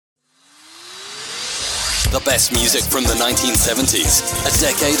The best music from the 1970s. A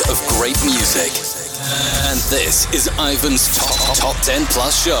decade of great music. And this is Ivan's Top 10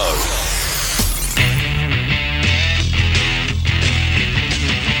 Plus Show.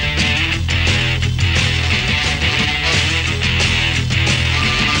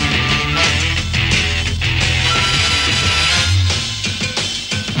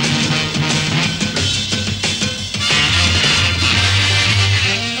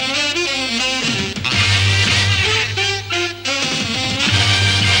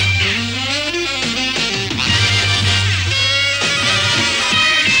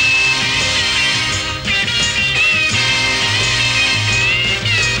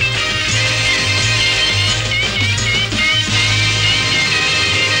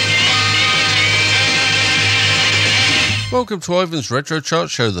 Welcome to Ivan's Retro Chart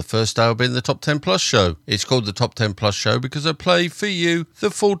Show, the first hour being the Top 10 Plus Show. It's called the Top 10 Plus Show because I play for you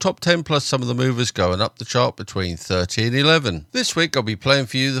the full Top 10 plus some of the movers going up the chart between 30 and 11. This week I'll be playing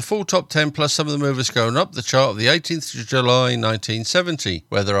for you the full Top 10 plus some of the movers going up the chart of the 18th of July 1970,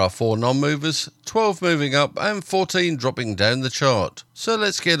 where there are 4 non-movers, 12 moving up and 14 dropping down the chart. So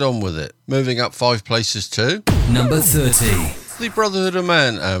let's get on with it. Moving up 5 places to number 30. The Brotherhood of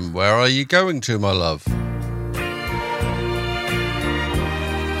Man and Where Are You Going To, My Love?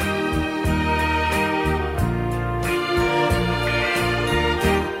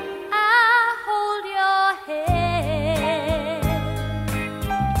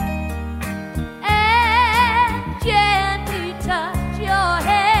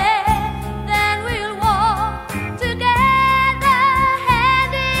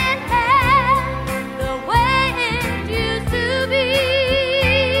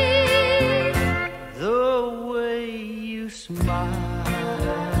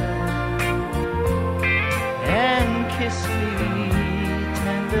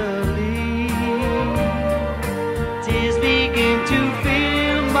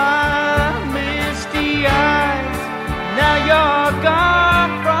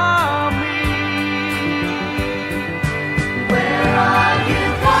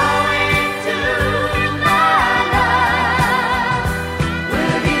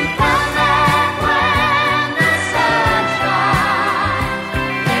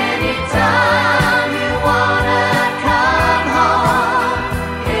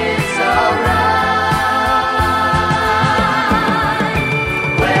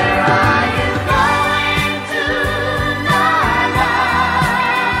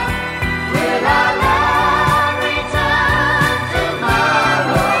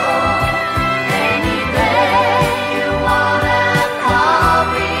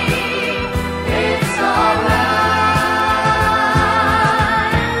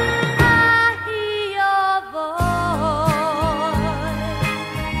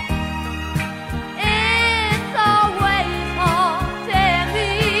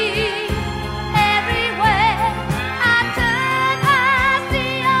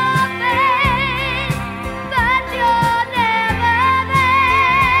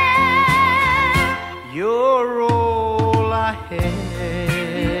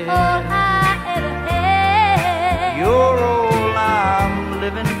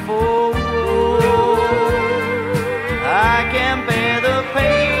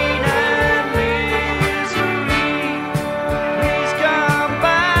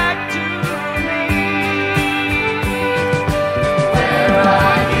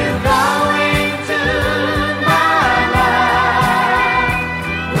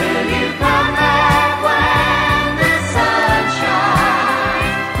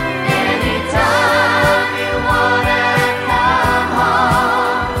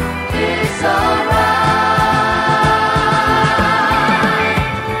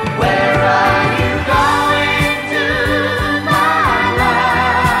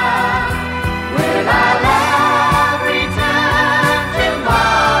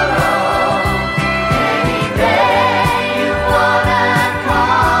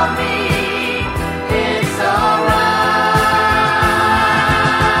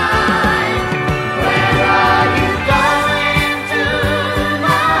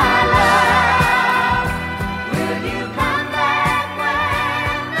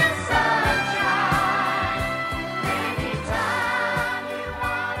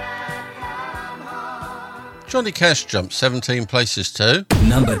 Johnny Cash jumped 17 places to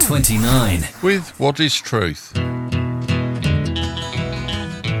number 29 with What Is Truth.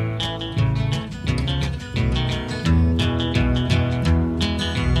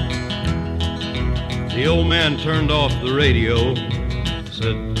 The old man turned off the radio,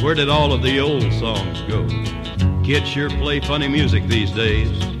 said, "Where did all of the old songs go? Kids sure play funny music these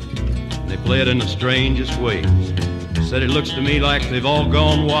days. They play it in the strangest ways. Said it looks to me like they've all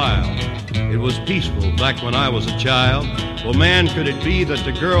gone wild. It was peaceful back when I was a child. Well, man, could it be that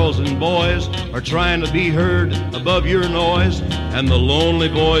the girls and boys are trying to be heard above your noise? And the lonely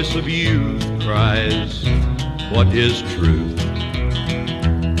voice of youth cries, what is truth?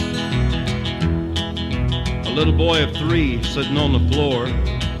 A little boy of 3 sitting on the floor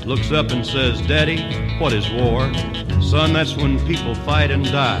looks up and says, Daddy, what is war? Son, that's when people fight and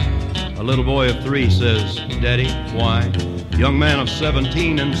die. A little boy of 3 says, Daddy, why? Young man of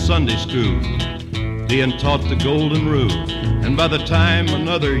 17 in Sunday school, being taught the golden rule. And by the time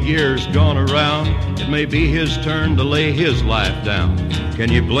another year's gone around, it may be his turn to lay his life down.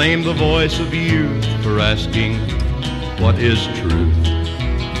 Can you blame the voice of youth for asking, what is truth?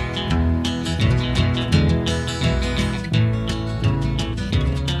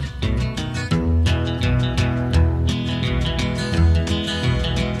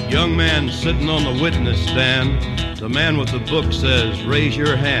 Young man sitting on the witness stand, the man with the book says, raise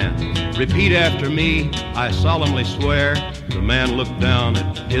your hand. Repeat after me, I solemnly swear. The man looked down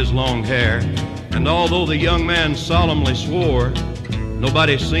at his long hair, and although the young man solemnly swore,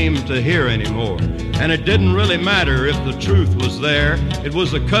 nobody seemed to hear anymore. And it didn't really matter if the truth was there. It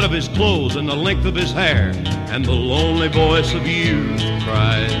was the cut of his clothes and the length of his hair. And the lonely voice of youth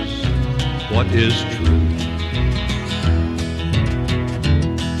cries, what is truth?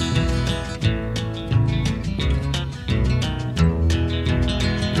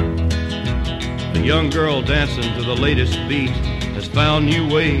 A young girl dancing to the latest beat has found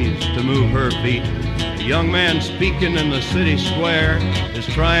new ways to move her feet. A young man speaking in the city square is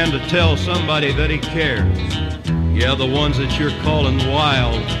trying to tell somebody that he cares. Yeah, the ones that you're calling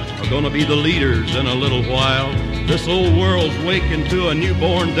wild are gonna be the leaders in a little while. This old world's waking to a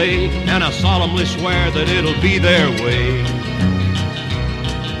newborn day, and I solemnly swear that it'll be their way.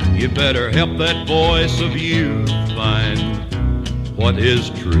 You better help that voice of youth find what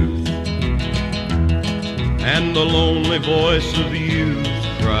is truth. And the lonely voice of youth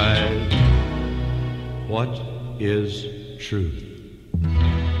cries, what is truth?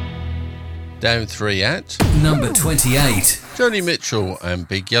 Down 3 at number 28. Joni Mitchell and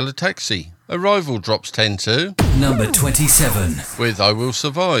Big Yellow Taxi. Arrival drops 10 to number 27. with I Will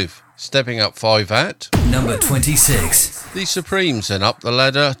Survive. Stepping up 5 at number 26. The Supremes and Up the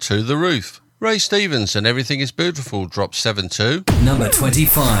Ladder to the Roof. Ray Stevens and Everything is Beautiful drops 7 to number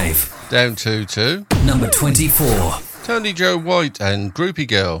 25. Down 2 to number 24. Tony Joe White and Groupie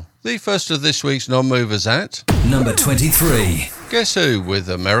Girl. The first of this week's non-movers at number 23. Guess Who with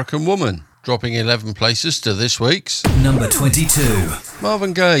American Woman. Dropping 11 places to this week's number 22.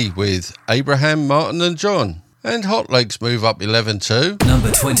 Marvin Gaye with Abraham, Martin and John. And Hot Legs move up 11 to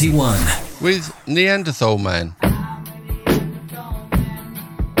number 21. with Neanderthal Man.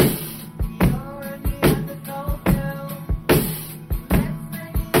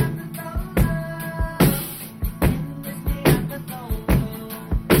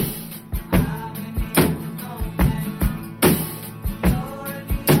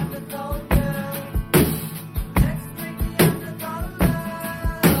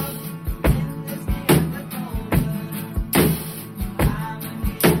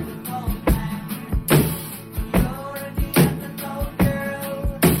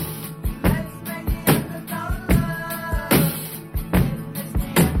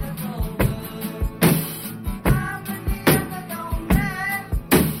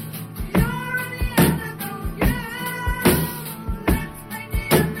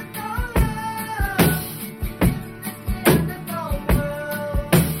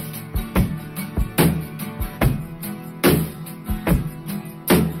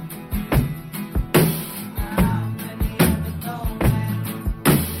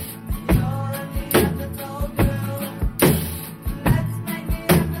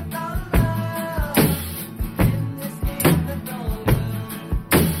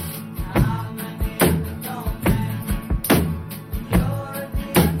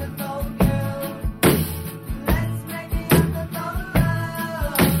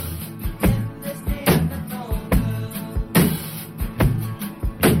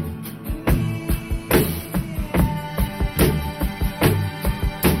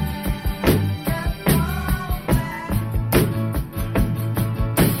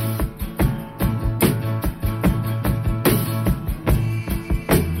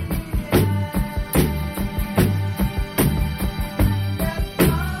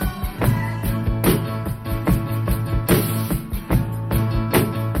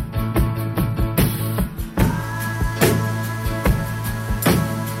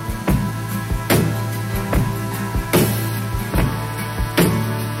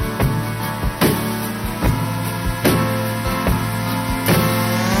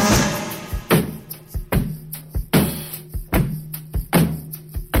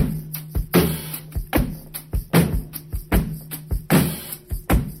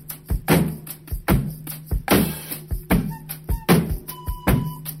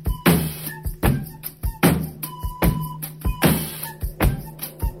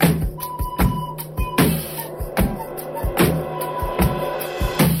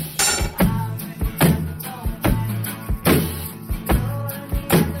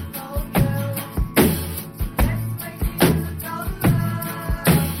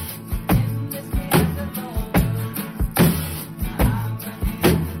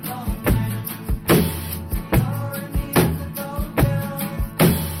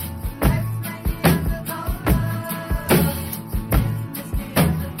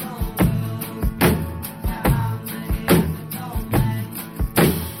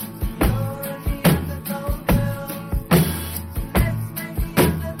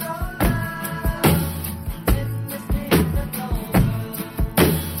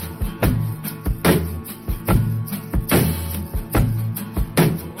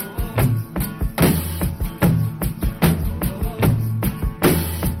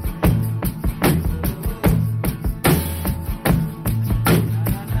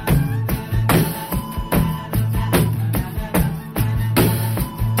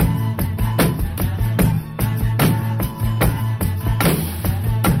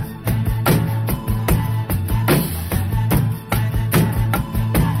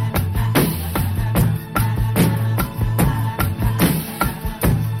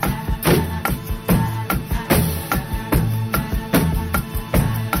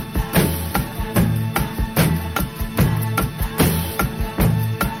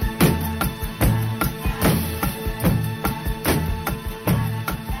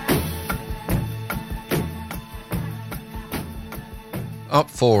 Up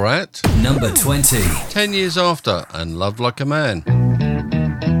 4 at number 20. 10 Years After and Love Like a Man.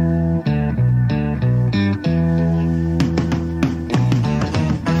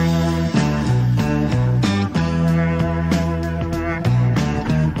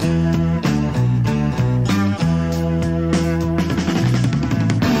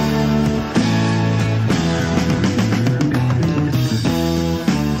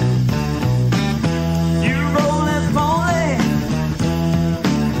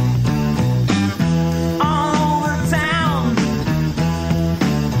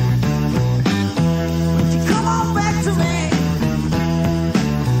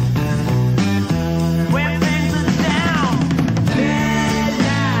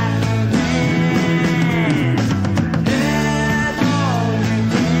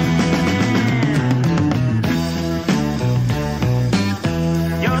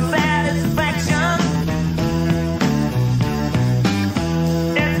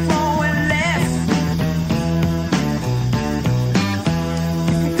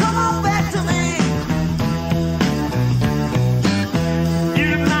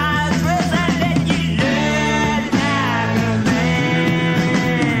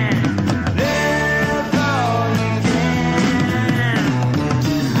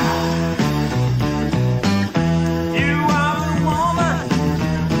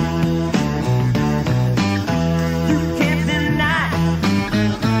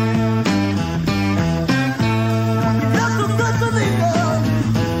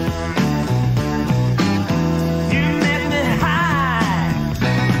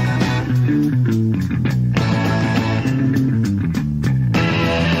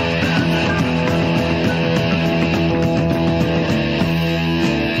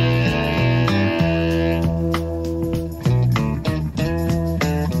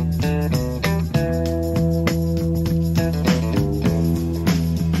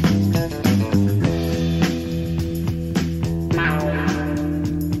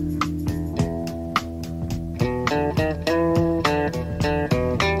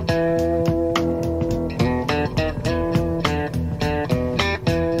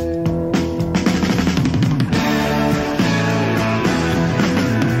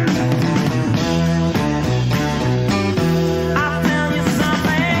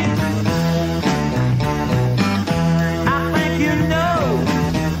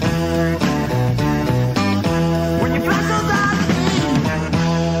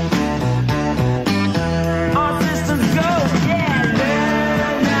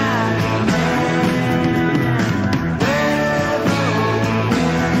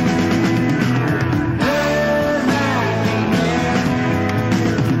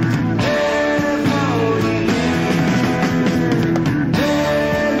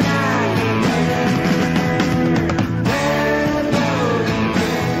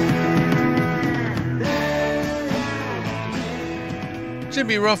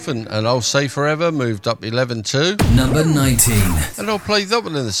 Jimmy Ruffin and I'll Say Forever moved up 11 to number 19. And I'll play that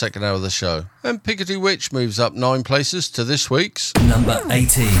one in the second hour of the show. And Piggity Witch moves up 9 places to this week's number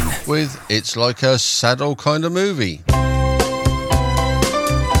 18 with It's Like a Sad Old Kind of Movie.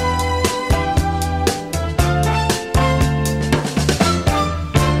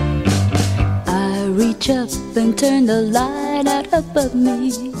 I reach up and turn the light out above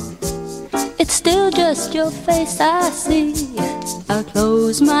me. It's still just your face I see. I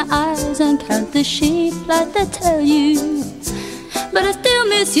close my eyes and count the sheep like they tell you, but I still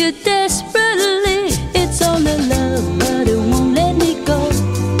miss you desperately. It's only love, but it won't let me go.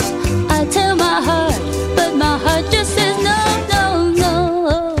 I tell my heart, but my heart just says no, no,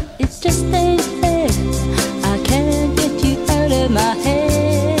 no. It just ain't fair. I can't get you out of my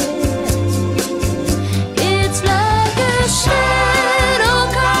head. It's like a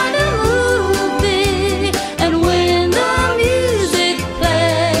shadow kind of movie, and when the music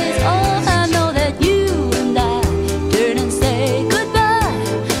plays, oh, I know that you and I turn and say goodbye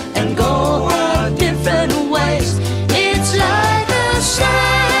and go our different ways.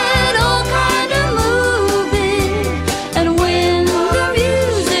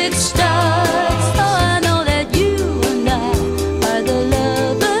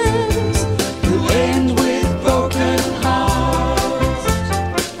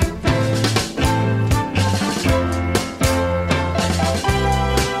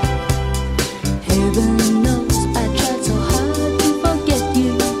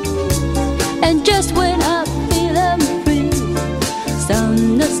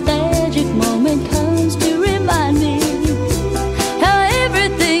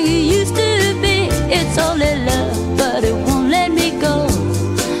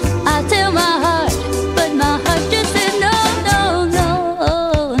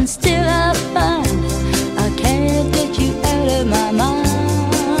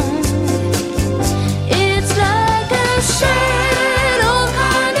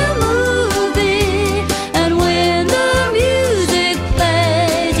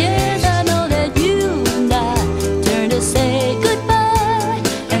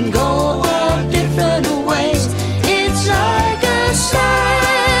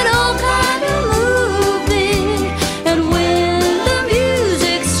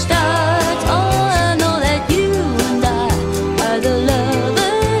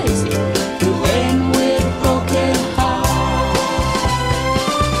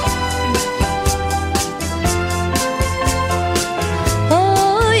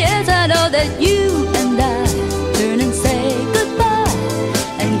 that you and I turn and say goodbye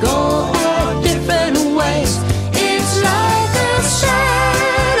and go our different ways. It's like a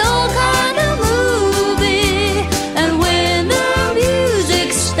sad old kind of movie, and when the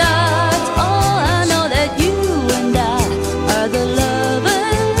music starts, oh, I know that you and I are the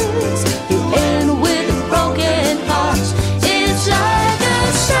lovers who end with broken hearts. It's like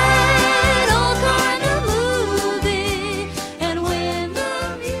a sad old kind of movie, and when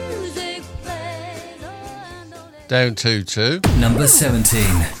the music plays, oh, I know that. Down 2-2. Number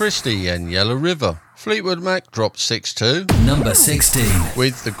 17. Christie and Yellow River. Fleetwood Mac dropped 6-2. Number 16.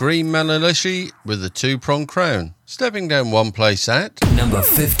 With the Green Manalishi with the two-prong crown. Stepping down one place at Number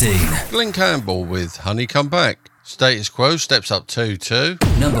 15. Glenn Campbell with Honey Come Back. Status Quo steps up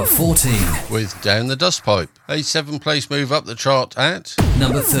 2-2 Number 14. with Down the Dustpipe. A 7-place move up the chart at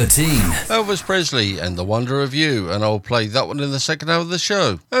Number 13. Elvis Presley and The Wonder of You, and I'll play that one in the second hour of the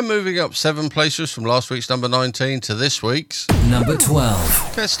show. And moving up 7 places from last week's number 19 to this week's, Number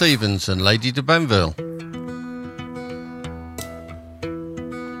 12. Cat Stevens and Lady de Banville.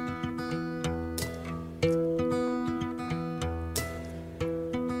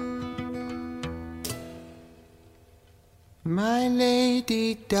 My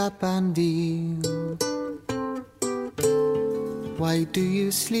Lady D'Abanville, why do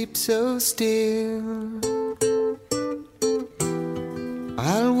you sleep so still?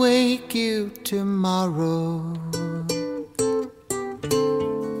 I'll wake you tomorrow,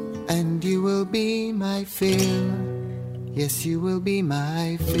 and you will be my fill. Yes, you will be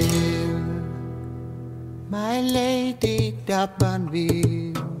my fill. My Lady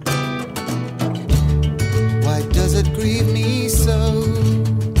D'Abanville, why does it grieve me so?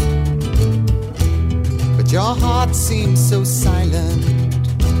 But your heart seems so silent.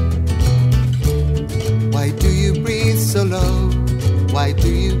 Why do you breathe so low? Why do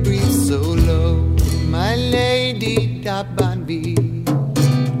you breathe so low? My Lady D'Abanville,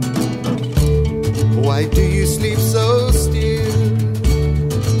 why do you sleep so still?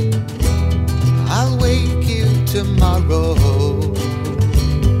 I'll wake you tomorrow,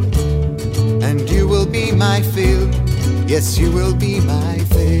 and you will be my fill. Yes, you will be my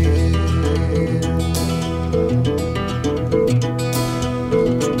fill.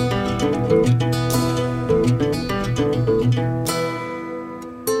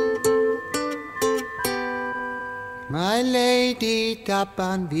 My Lady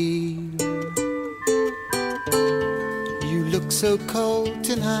D'Abanville, you look so cold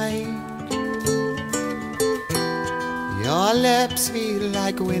tonight. Your lips feel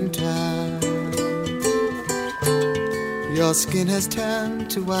like winter. Your skin has turned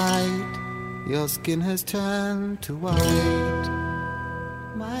to white. Your skin has turned to white.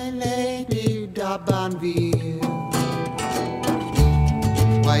 My Lady D'Abanville,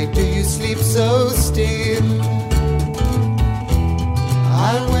 why do you sleep so still?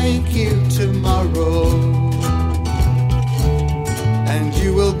 I'll wake you tomorrow, and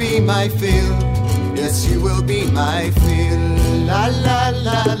you will be my fill. Yes, you will be my fill. La la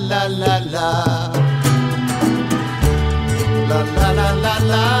la la la la. La la la la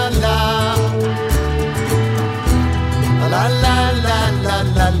la la. La la la la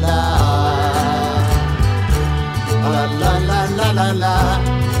la la. La la la la la la.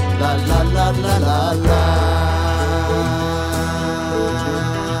 La la la la la la.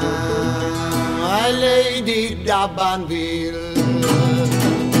 My Lady D'Abanville,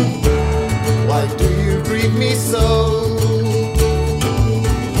 why do you grieve me so?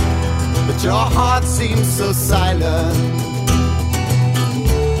 But your heart seems so silent.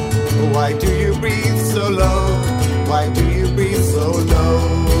 Why do you breathe so low? Why do you breathe so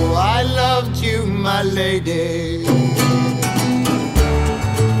low? I loved you, my lady,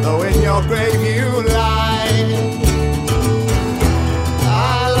 though in your grave you lie,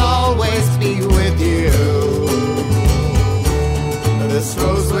 I'll always be with you. This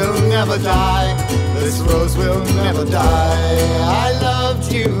rose will never die. This rose will never die. I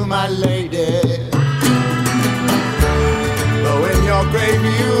loved you, my lady, though in your grave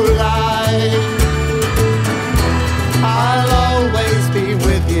you lie, I'll always be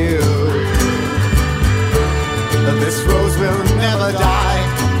with you. This rose will never die.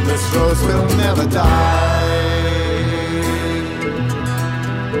 This rose will never die.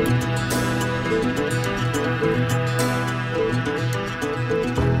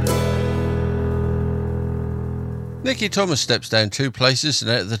 Nicky Thomas steps down 2 places and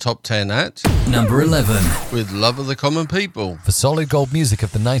out of the top 10 at Number 11. With Love of the Common People. For solid gold music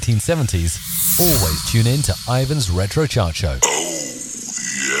of the 1970s, always tune in to Ivan's Retro Chart Show.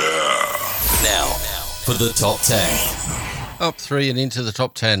 Now, for the top 10. Up 3 and into the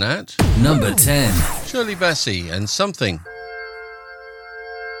top 10 at Number 10. Shirley Bassey and Something.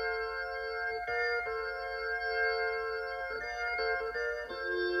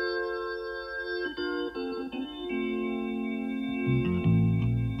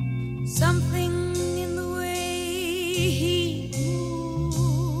 Something in the way he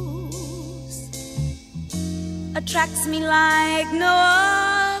moves attracts me like no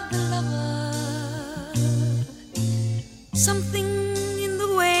other lover. Something in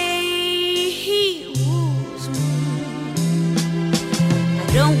the way he woos me. I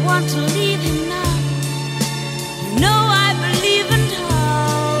don't want to leave him now. You know I believe in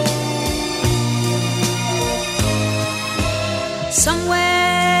love.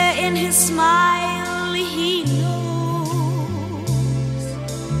 Somewhere in his smile he knows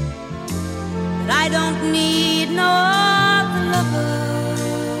that I don't need no other lover.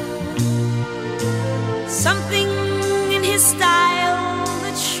 Something in his style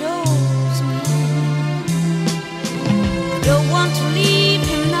that shows me I don't want to leave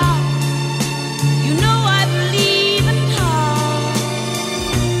him now. You know I believe in love.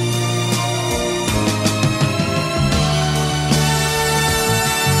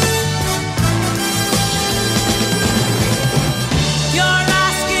 You're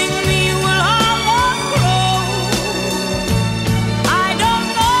asking me will our love grow? I don't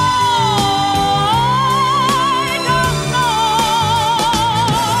know.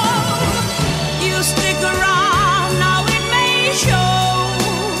 You stick around now, it may show.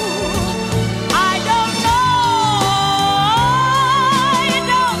 I don't know.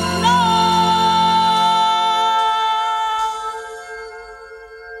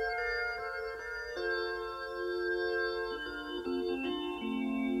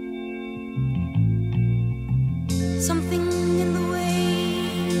 Something in the way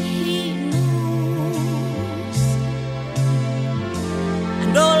he knows,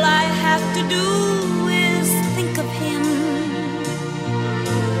 and all I have to do is think of him.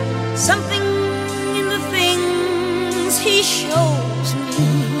 Something in the things he shows me.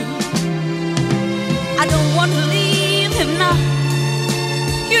 I don't want to leave him now.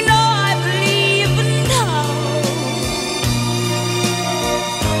 You know I believe in love.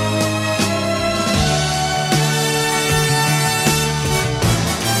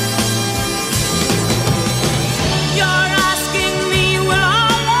 You're asking me will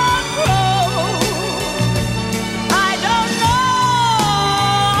our love grow? I don't know.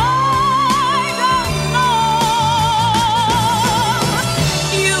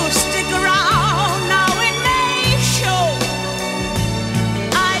 You stick around now, it may show.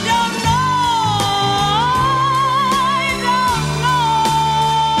 I don't know.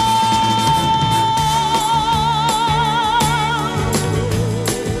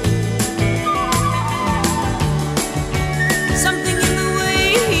 Something in the way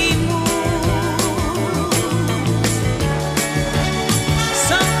he moves.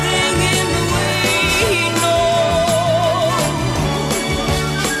 Something in the way he knows.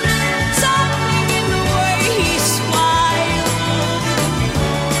 Something in the way he smiles.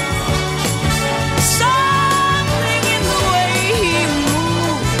 Something in the way he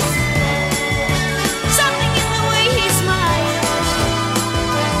moves. Something in the way he smiles.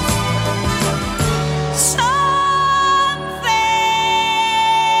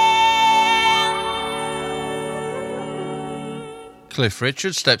 Cliff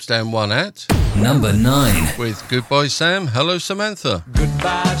Richard steps down one at Number 9. with Goodbye Sam, Hello Samantha.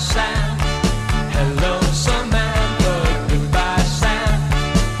 Goodbye, Sam. Hello, Samantha. Goodbye, Sam.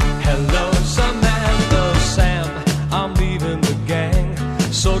 Hello, Samantha. Sam, I'm leaving the gang,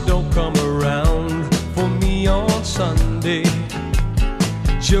 so don't come around for me on Sunday.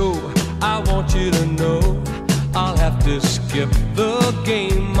 Joe, I want you to know I'll have to skip the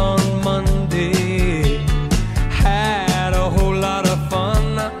game on Monday. Had a whole lot of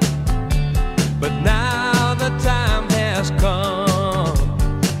fun, but now the time has come.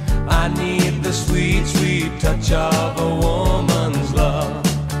 I need the sweet, sweet touch of a woman's love.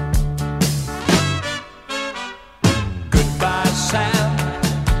 Goodbye, Sam.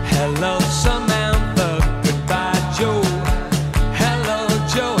 Hello, Samantha. Goodbye, Joe. Hello,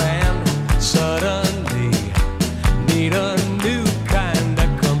 Joanne. Suddenly need a new kind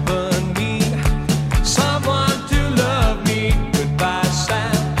of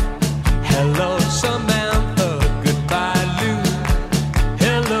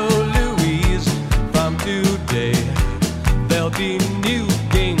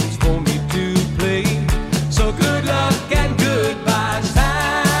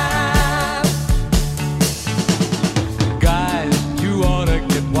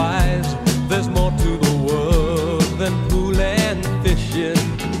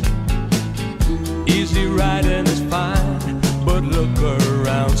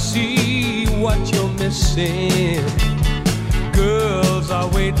sin. Girls are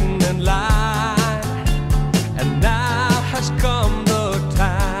waiting in line, and now has come the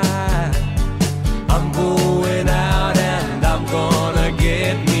time. I'm going out and I'm gonna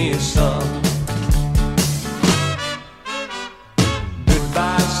get me some.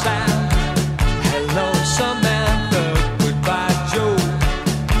 Goodbye, Sam. Hello, Samantha. Goodbye, Joe.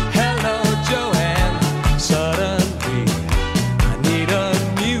 Hello, Joanne. Suddenly, I need a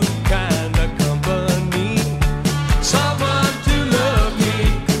new kind of company. Someone to love me.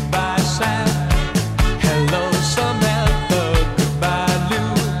 Goodbye, Sam. Hello, Samantha. Goodbye, Lou.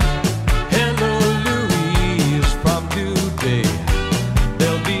 Hello, Louise. From today,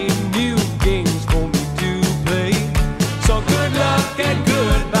 there'll be new games for me to play. So good luck and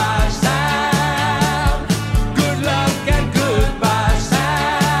goodbye, Sam. Good luck and goodbye,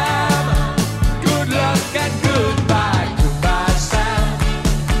 Sam. Good luck and goodbye, goodbye, Sam.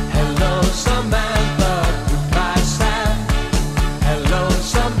 Hello, Samantha. Goodbye, Sam. Hello,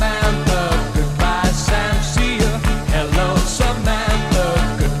 Samantha. Goodbye, Sam. See ya. Hello, Samantha.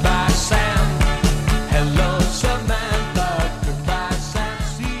 Goodbye, Sam. Hello, Samantha. Goodbye, Sam.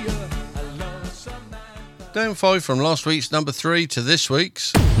 See ya. Hello, Samantha. Down 5 from last week's number 3 to this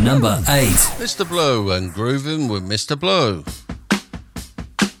week's Number 8. Mr. Blow and Groovin' with Mr. Blow.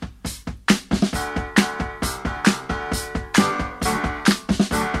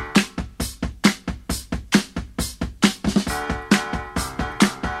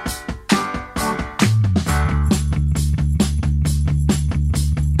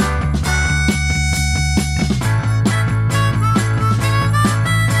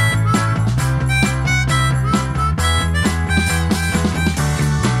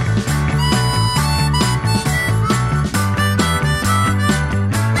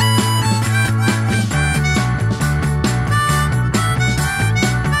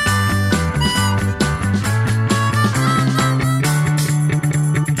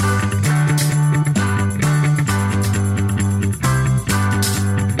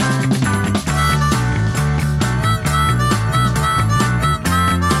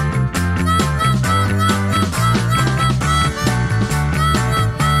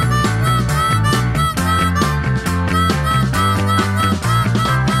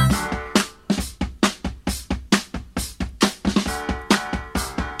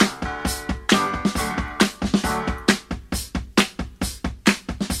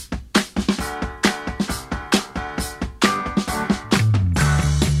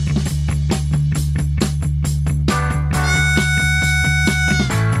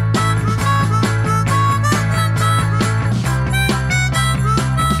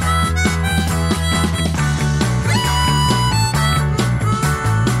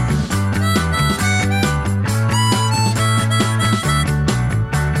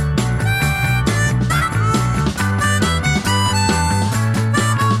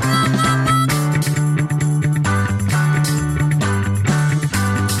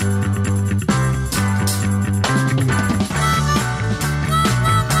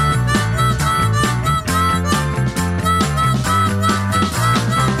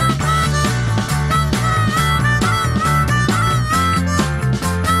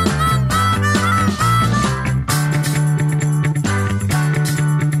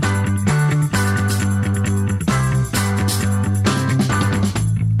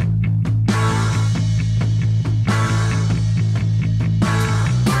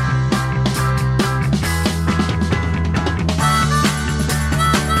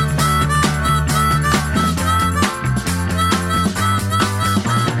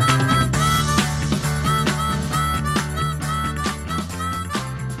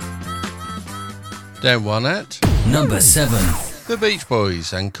 Down 1 at Number 7. The Beach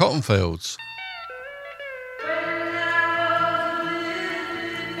Boys and Cotton Fields.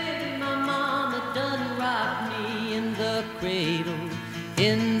 My mama done rocked me in the cradle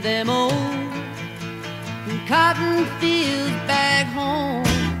in them old cotton fields back home.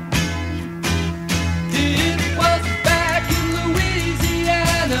 It was back in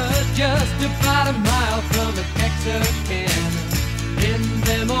Louisiana, just about a mile from the Texarkana. In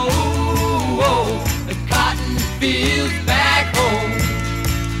them old cotton fields back home.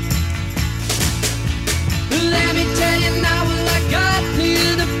 Let me tell you now, well, I got me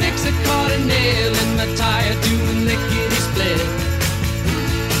to fix a caught a nail in my tire doing lickety split.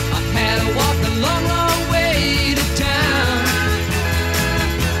 I had to walk a long, long way to town.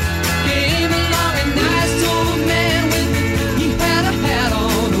 Came along a nice old man with he had a hat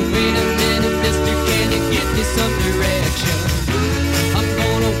on. Wait a minute, mister, can you get me something red?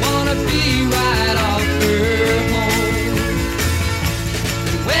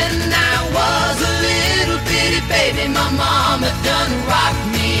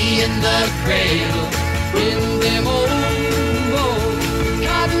 the cradle in them old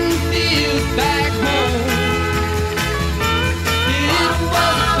cotton fields back home. It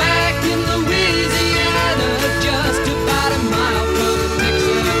was back in Louisiana, just about a mile from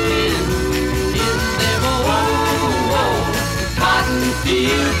Mexican. In them old cotton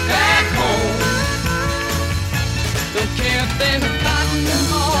fields back home. Don't care if them cotton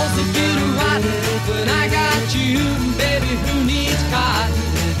halls that get rotten, when I got you, baby, who needs cotton?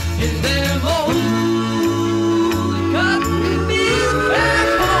 In them old cotton fields back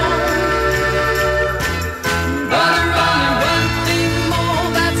home. But there's only one thing more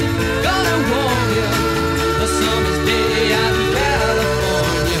that's gonna warn you. The summer's day out in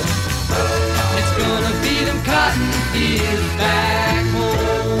California. It's gonna be them cotton fields back home.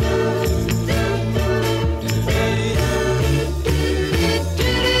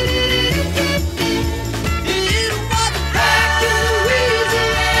 It was back in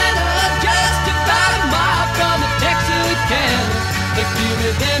Louisiana, just about a mile from the Texarkana. They give me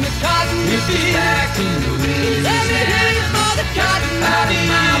them cotton fields back in Louisiana. Let me hear you for the cotton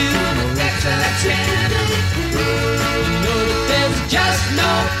fields from the Texarkana. You know that there's just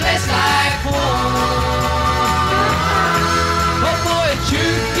no place like home. Oh boy, it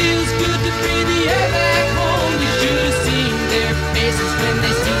sure feels good to breathe the air back home. You should have seen their faces when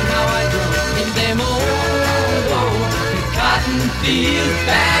they seen how I drove in them old cotton fields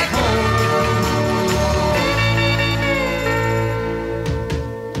back home.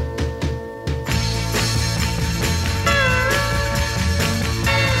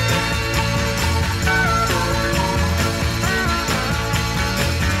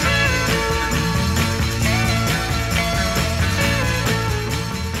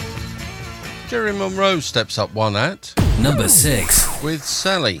 Jerry Monroe steps up one at Number 6. with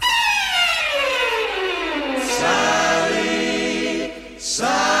Sally.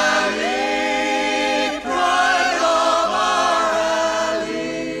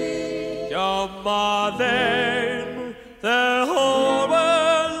 Your mother, the whole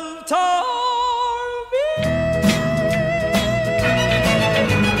world told me.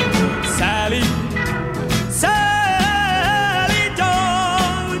 Sally, Sally,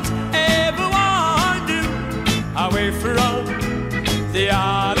 don't ever wander away from the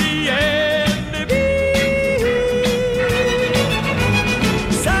enemy.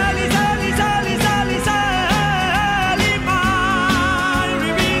 Sally, Sally, Sally, Sally, Sally, my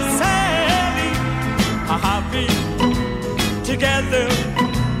ruby Sally, how happy together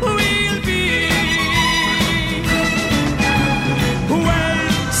we'll be. When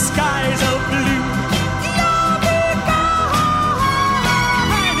skies are blue, you'll be guiding,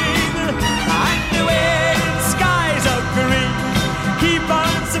 and when skies are green, keep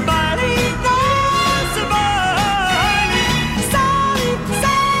on smiling, oh, smiling. Sally,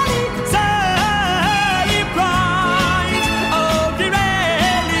 Sally, Sally, bright of your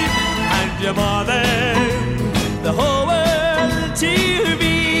alley, and your mother, the whole world to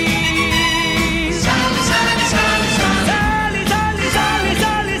be. Sally, Sally, Sally, Sally, Sally, Sally,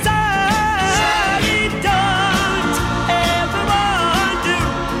 Sally, Sally, don't ever wander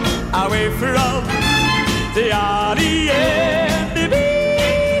away from the enemy.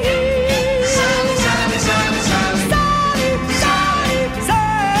 Sally, Sally, Sally, Sally, Sally,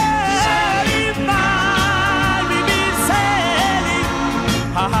 Sally, Sally, my baby Sally,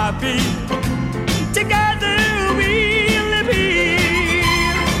 how happy together we'll be.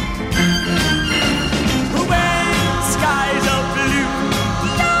 When skies are blue,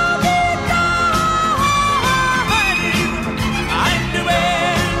 you'll be guiding, and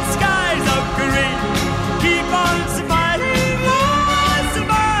when skies are green, keep on smiling, oh,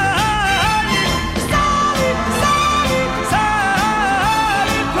 smiling. Sally, Sally,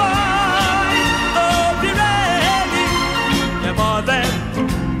 Sally, pride of your alley, you're more than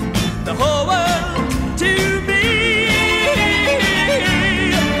the whole world to me.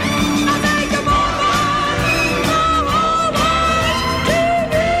 I think you're more than the whole world to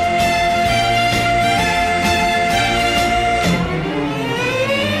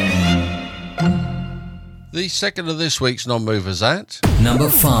me. The second of this week's non-movers at Number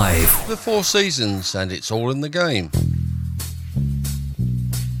 5. The Four Seasons, and It's All in the Game.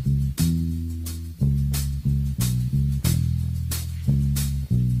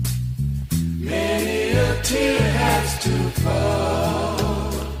 Many a tear has to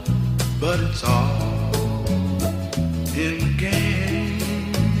fall, but it's all in the game.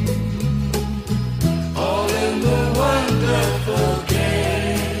 All in the wonderful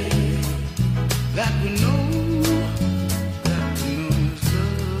game that we know is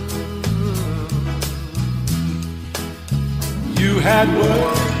love. You had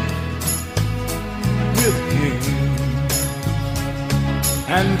work with him,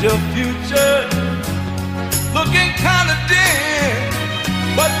 and your future looking kinda dim.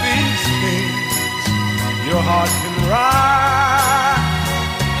 But these things your heart can rise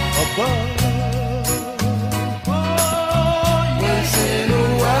above. Once in a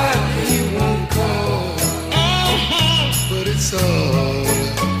while he won't call, but it's all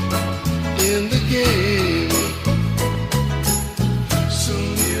in the game. Soon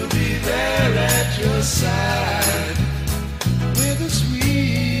he'll be there at your side with a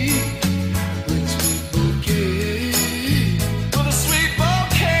sweet bouquet. With a sweet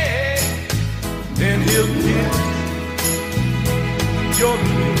bouquet, then he'll kiss your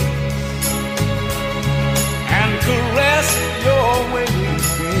lips and caress your waving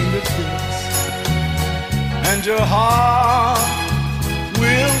fingertips, and your heart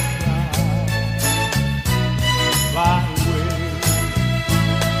will fly away.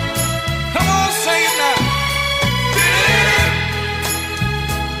 Come on, sing it now.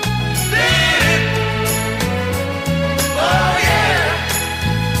 Oh yeah.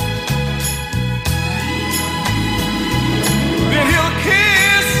 Then he'll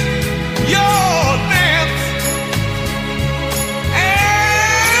kiss your lips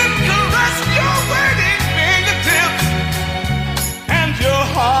and caress your waiting fingertips, and your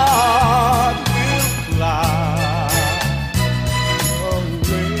heart will fly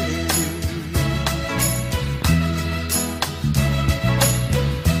away.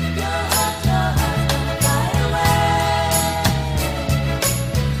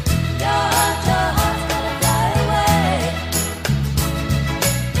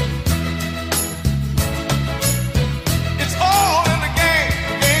 It's all in the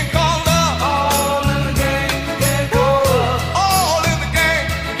game called love. All in the game called love. All in the game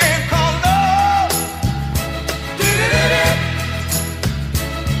called love. Did-it-it-it.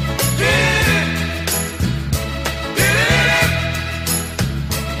 Did-it-it. Did-it-it.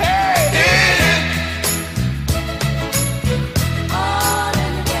 Hey, did-it. All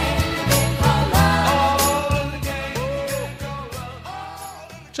in the game called love.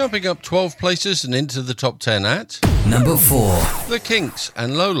 Jumping up 12 places and into the top 10 at Number 4. The Kinks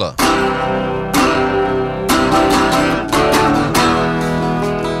and Lola.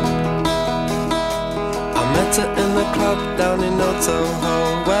 I met her in the club down in Old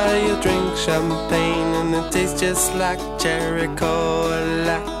Soho, where you drink champagne and it tastes just like cherry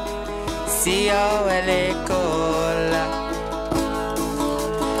cola. C-O-L-A cola.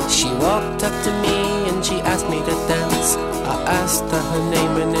 She walked up to me and she asked me to dance. I asked her her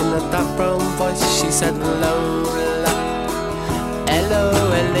name and in a dark brown voice she said Lola.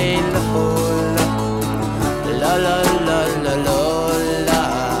 L-O-L-A Lola. La-la-la-la-la-la.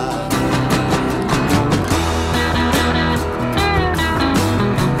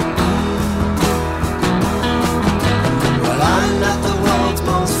 Well, I'm not the world's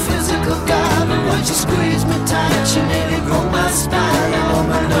most physical guy, but when she squeezed me tight, she nearly broke my spine. Oh,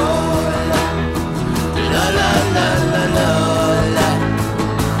 my Lola, la la la la Lola.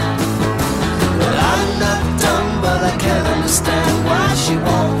 Well, I'm not dumb, but I can't understand why she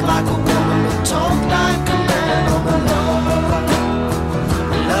walk like a woman but talk like a man. Oh, my Lola,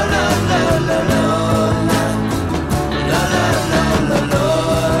 la la la la Lola, la la la la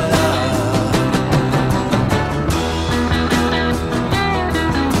Lola.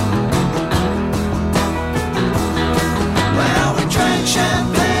 Well, we drank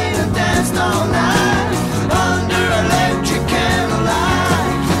champagne and danced all night under electric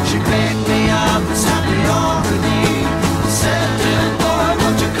candlelight. She picked me up and sat me on her knee, said, "Dear boy,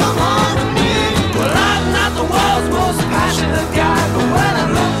 won't you come on to me?" Well, I'm not the world's most passionate guy, but when I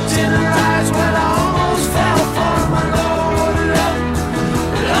looked in her eyes, well, I almost fell for my Lola.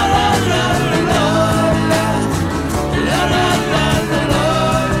 La la la la Lola, la la la la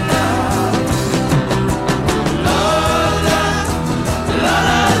Lola, Lola, la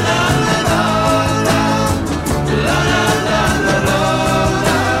la la la Lola, la la la la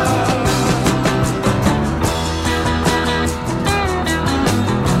Lola.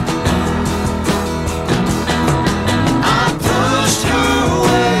 I pushed her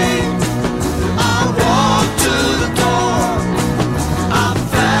away, I walked to the door, I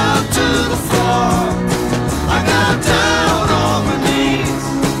fell to the floor, I got down on my knees,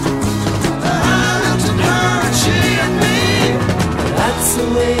 I looked at her and she at me. That's the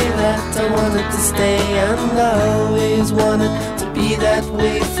way that I wanted to stay, and I always wanted to be that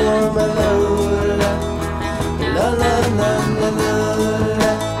way for my Lola. La la la la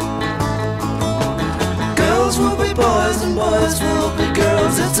Lola. Girls will be boys and boys will be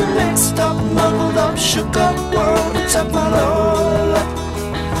girls. It's a mixed up, muddled up, shook up world. Except my Lola.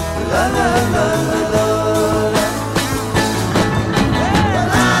 La la la la Lola.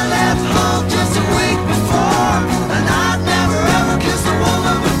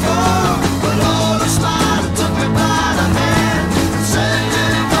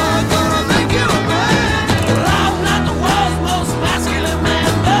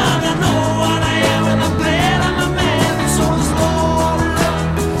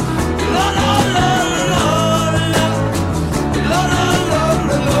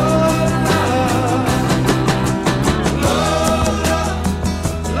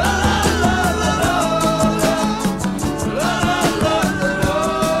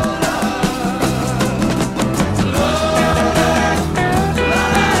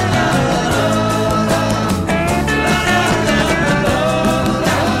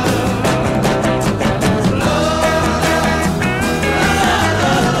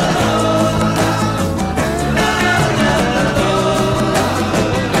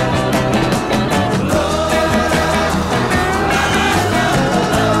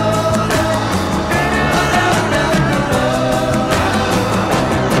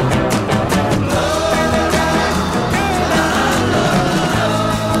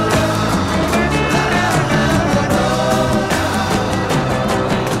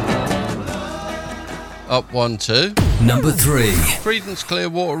 up 1 to number 3. Creedence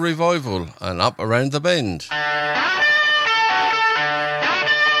Clearwater Revival and Up Around the Bend.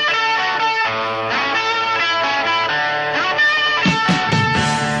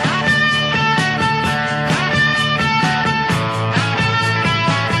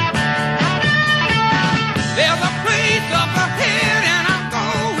 There's a place up ahead and I'm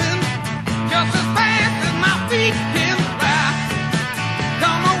going just as fast as my feet can fly.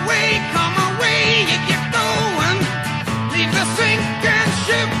 Come away, you get going. Leave the sinking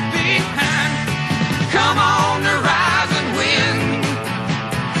ship behind. Come on the rising wind.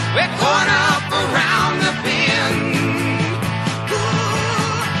 We're going up around the bend.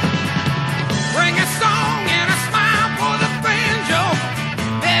 Ooh. Bring a song and a smile for the banjo.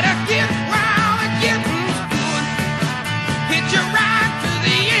 Better get wild and getting good. Hit your ride to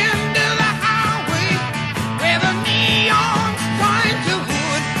the end of the highway where the neon's trying to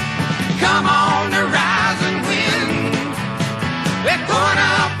wood. Come on the rising wind. We're going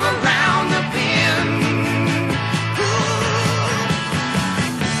up around the bend. Ooh.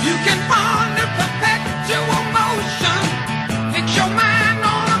 You can ponder perpetual motion. Fix your mind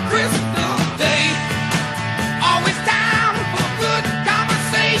on a crystal day. Always down for good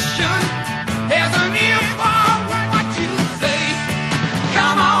conversation. There's an ear for what you say.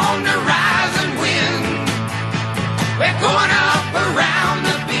 Come on the rising wind. We're going up around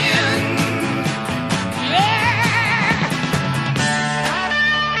the bend.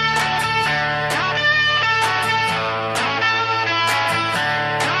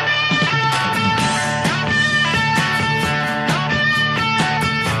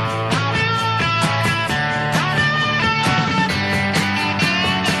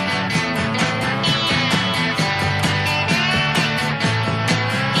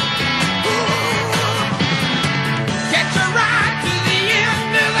 Catch a ride to the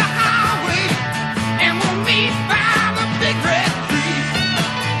end of the highway, and we'll meet by the big red tree.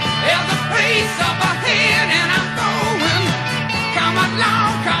 There's a place up ahead, and I'm going. Come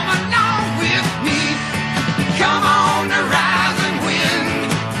along with me. Come on the rising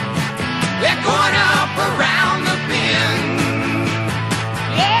wind. We're going up around the bend.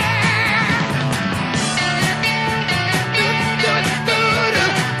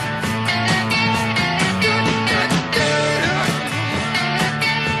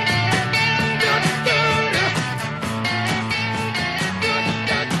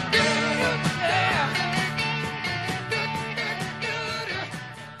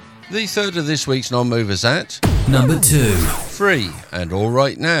 The third of this week's non-movers at Number 2. Free and All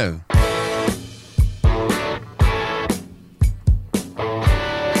Right Now.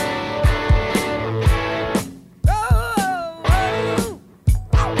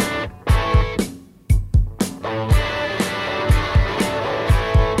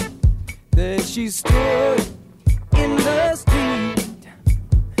 There she stood in the street,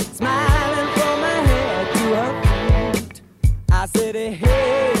 smiling from her head to her feet. I said,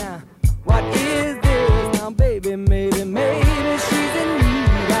 hey, what is this now, baby? Maybe she's in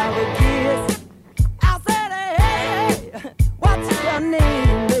need of a kiss. I said, hey, what's your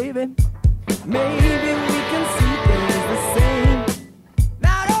name, baby? Maybe we can see things the same.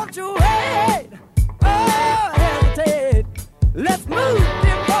 Now don't you wait, oh, hesitate. Let's move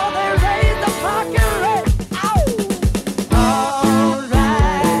before they raise the parking rate. Ow! All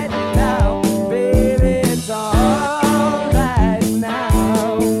right now, baby, it's all right now.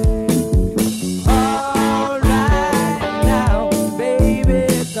 All right now, baby,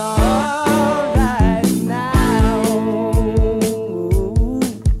 it's all right now.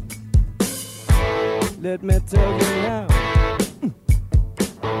 Let me tell you now.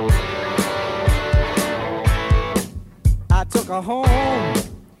 I took her home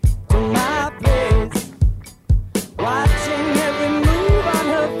to my place, watching every move on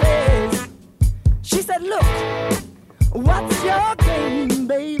her face. She said, look, what's your game,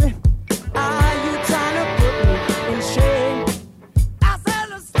 baby? Are you trying to put me in shame? I said,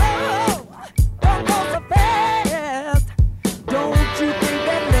 look, slow, don't go so fast. Don't you think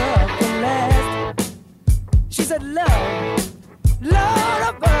that love can last? She said, love,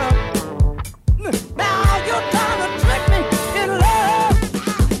 love, love. Now you're trying to trick me in love.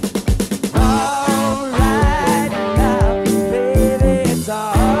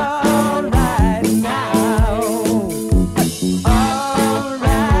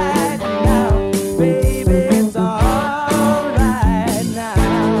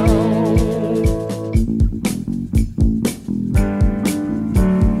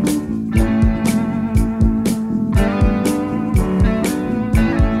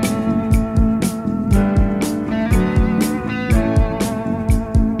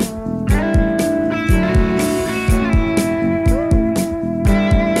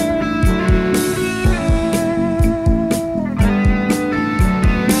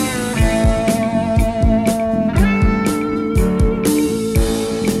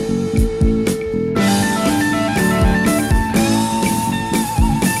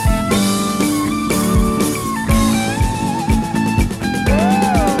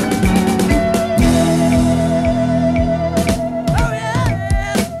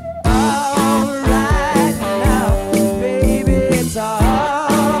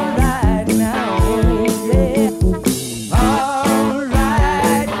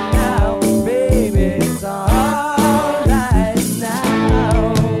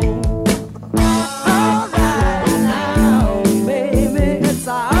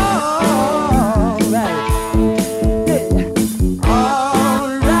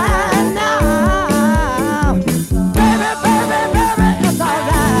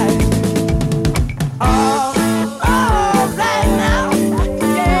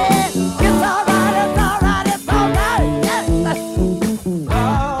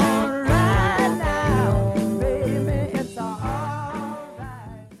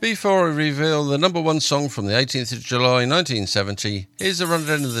 Before I reveal the number one song from the 18th of July 1970, here's a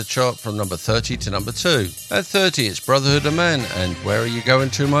rundown of the chart from number 30 to number 2. At 30, it's Brotherhood of Man and Where Are You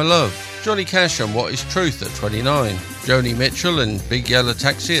Going To My Love? Johnny Cash and What Is Truth at 29. Joni Mitchell and Big Yellow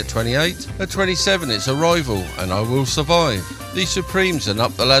Taxi at 28. At 27, it's Arrival and I Will Survive. The Supremes and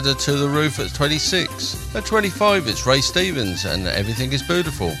Up the Ladder to the Roof at 26. At 25, it's Ray Stevens and Everything Is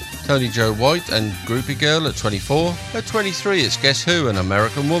Beautiful. Tony Joe White and Groupie Girl at 24. At 23, it's Guess Who and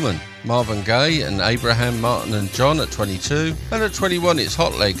American Woman. Marvin Gaye and Abraham, Martin and John at 22. And at 21, it's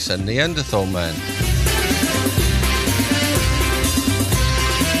Hot Legs and Neanderthal Man.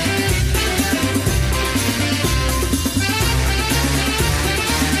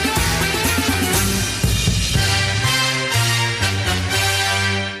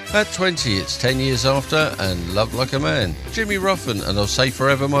 At 20, it's 10 Years After and Love Like a Man. Jimmy Ruffin and I'll Say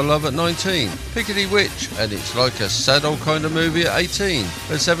Forever My Love at 19. Piccadilly Witch and It's Like a Sad Old Kind of Movie at 18.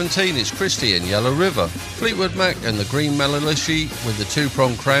 At 17, it's Christie and Yellow River. Fleetwood Mac and the Green Malalishi with the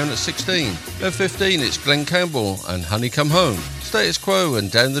Two-Pronged Crown at 16. At 15, it's Glenn Campbell and Honey Come Home. Status Quo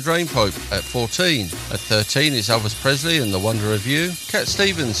and Down the Drainpipe at 14. At 13, it's Elvis Presley and The Wonder of You. Cat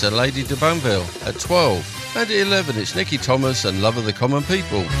Stevens and Lady de Banville at 12. And at 11, it's Nicky Thomas and Love of the Common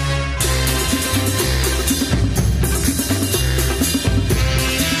People.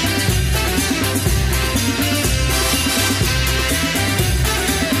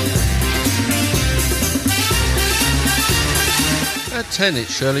 At 10,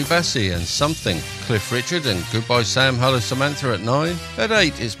 it's Shirley Bassey and Something. Cliff Richard and Goodbye Sam, Hello Samantha at 9. At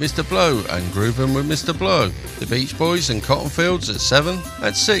 8, it's Mr. Blow and Groovin' with Mr. Blow. The Beach Boys and Cotton Fields at 7.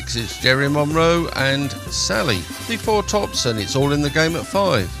 At 6, it's Jerry Monroe and Sally. The Four Tops and It's All in the Game at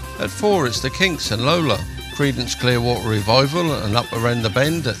 5. At 4, it's The Kinks and Lola. Creedence Clearwater Revival and Up Around the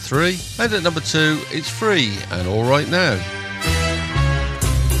Bend at 3. And at number 2, it's Free and All Right Now.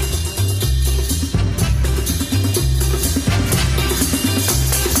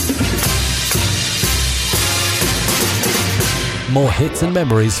 More hits and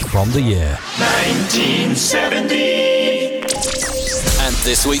memories from the year. 1970. And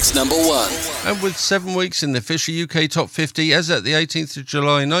this week's number one. And with 7 weeks in the official UK Top 50 as at the 18th of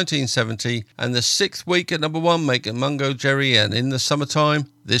July 1970, and the 6th week at number 1 making Mungo Jerry and In the Summertime,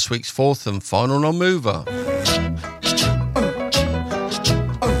 this week's 4th and final non-mover.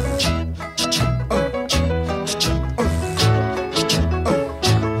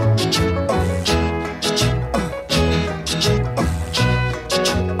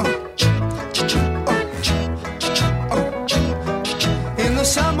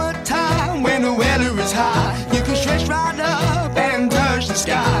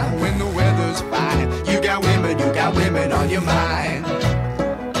 Women on your mind.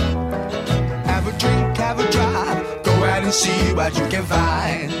 Have a drink, have a drive, go out and see what you can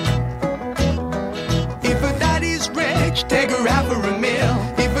find. If a daddy's rich, take her out for a meal.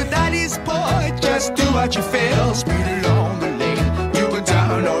 If a daddy's poor, just do what you feel. Speed along the lane, you a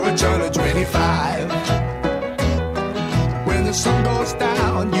down or a turn of 25. When the sun goes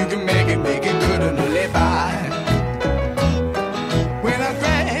down, you can make it good and live by. When I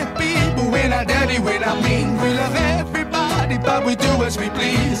grab people, when I dirty, when I mean, we love everybody, but we do as we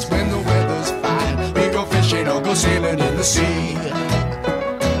please. When the weather's fine, we go fishing or go sailing in the sea.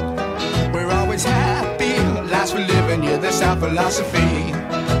 We're always happy, life's we're living, yeah, that's our philosophy.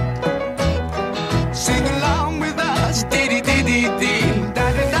 Sing along with us, dee-dee-dee-dee-dee,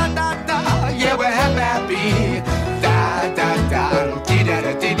 da-da-da-da-da, yeah, we're happy, da-da-da,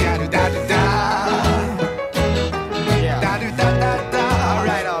 dee-da-da-dee-da-da-da-da.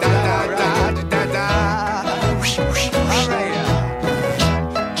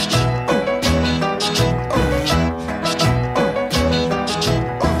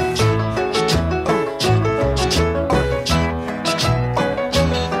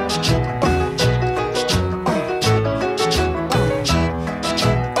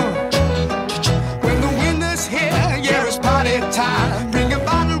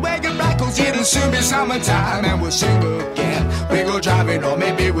 Soon be summertime and we'll sing again. We go driving or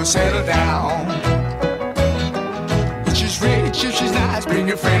maybe we'll settle down. If she's rich, if she's nice, bring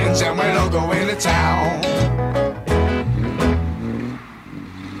your friends and we'll all go into town.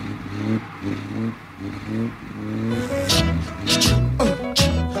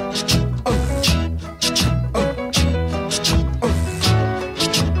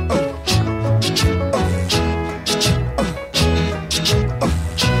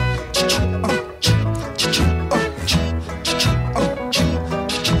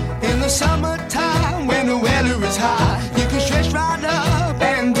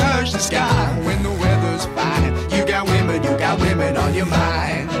 Sky when the weather's fine.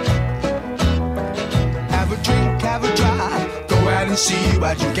 and see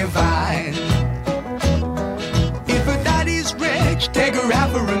what you can find. If a daddy's rich, take her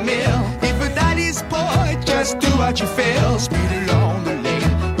out for a meal. If a daddy's poor, just do what you feel. Speed along the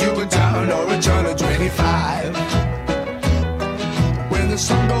lane, you go down or a turn of 25. When the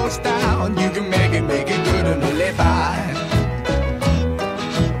sun goes down, you can make it good and live by.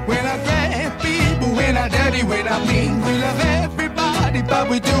 We're not great people, we're not dirty, we're not mean. We love everybody, but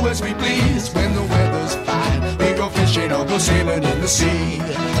we do as we please. When the weather's fine, we go fishing or go sailing in the sea.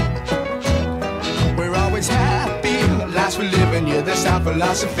 We're always happy, life's for living, yeah, that's our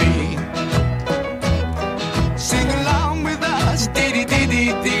philosophy. Sing along with us,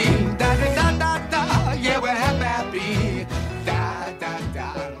 dee-dee-dee-dee-dee. Da-da-da-da-da, yeah, we're happy.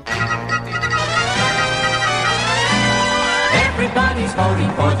 Da-da-da. Everybody's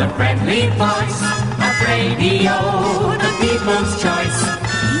voting for the friendly voice of radio, the people's choice.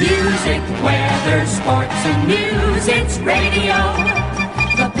 Music, weather, sports, and news, it's radio.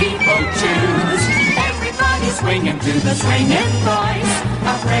 The people choose. Everybody's swinging to the swinging voice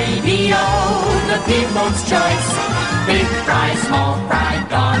of radio, the people's choice. Big fry, small fry,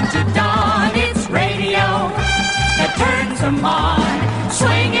 dawn to dawn, it's radio that turns them on.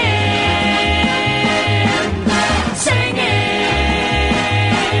 Swinging, singing.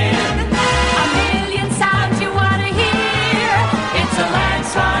 A million sounds you want to hear. It's a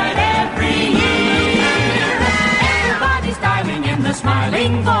landslide every year. Everybody's dialing in the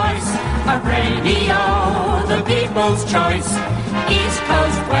smiling voice of radio, the people's choice. East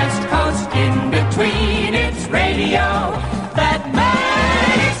Coast, West Coast, in between, it's radio that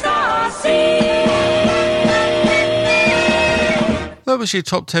makes the scene. That was your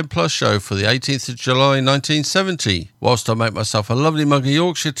Top 10 Plus show for the 18th of July 1970. Whilst I make myself a lovely mug of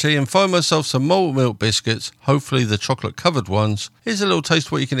Yorkshire tea and find myself some malt milk biscuits, hopefully the chocolate covered ones, here's a little taste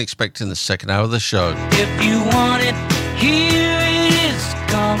of what you can expect in the second hour of the show. If you want it, here it is.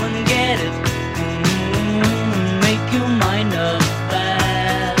 Come and get it. Make your mind up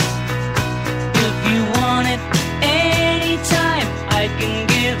fast. If you want it anytime, I can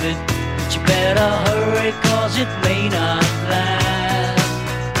give it. But you better hurry, 'cause it may not last.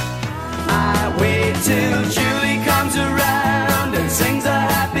 I wait till Julie comes around and sings a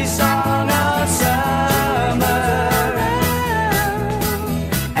happy song of summer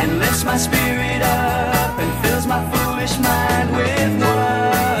and lifts my spirit up and fills my foolish mind with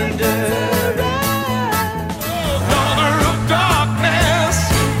wonder. Daughter of darkness,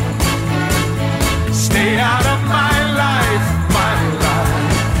 stay out of my life, my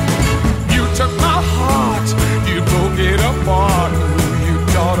life. You took my heart, you broke it apart, you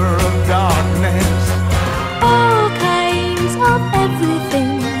daughter of darkness. All kinds of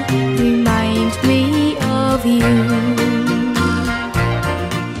everything remind me of you.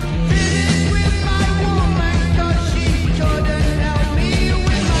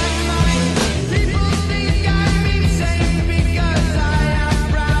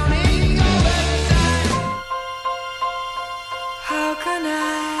 How can I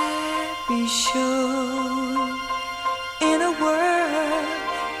be sure in a world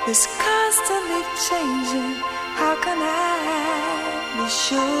that's constantly changing? How can I be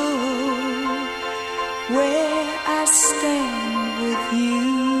sure where I stand with you?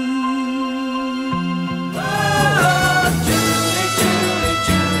 Oh, Julie, Julie,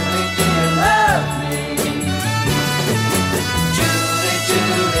 Julie, do you love me? Julie,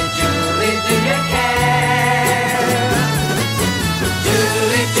 Julie, Julie, do you care?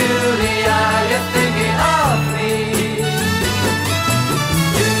 Julie, Julie, are you thinking of me?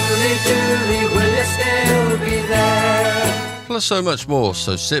 Julie, Julie, will you still be there? Plus so much more,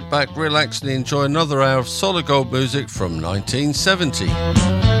 so sit back, relax and enjoy another hour of solid gold music from 1970.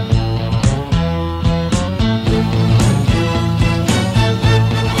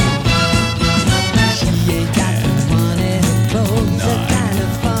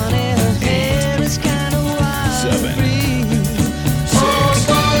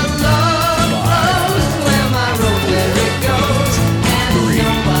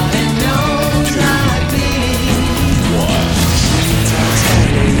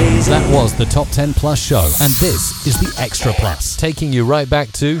 That was the Top 10 Plus show, and this is the Extra Plus, taking you right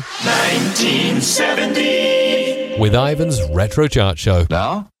back to 1970 with Ivan's Retro Chart Show.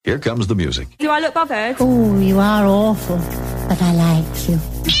 Now, here comes the music. Do I look bothered? Oh, you are awful, but I like you.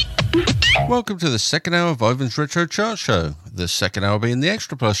 Welcome to the second hour of Ivan's Retro Chart Show. The second hour being the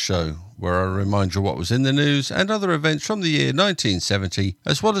Extra Plus show, where I remind you what was in the news and other events from the year 1970,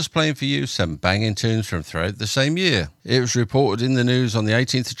 as well as playing for you some banging tunes from throughout the same year. It was reported in the news on the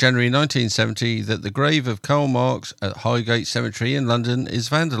 18th of January 1970 that the grave of Karl Marx at Highgate Cemetery in London is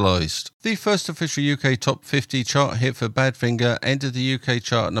vandalised. The first official UK Top 50 chart hit for Badfinger entered the UK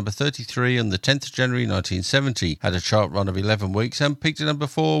chart at number 33 on the 10th of January 1970, had a chart run of 11 weeks and peaked at number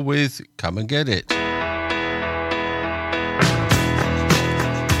 4 with Come and Get It.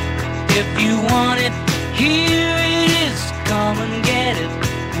 If you want it, here it is, come and get it.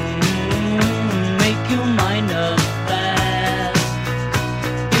 Make your mind up fast.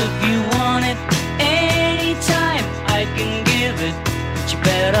 If you want it anytime, I can give it, but you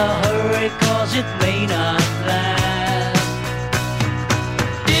better hurry, cause it may not last.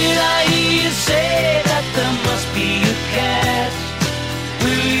 Did I hear you say that there must be a catch?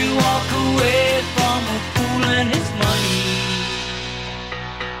 Will you walk away from a fool and his money?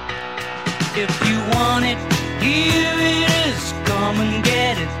 If you want it, here it is, come and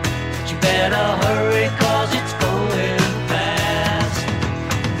get it, but you better hurry, cause it's going fast.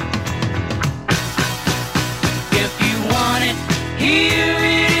 If you want it, here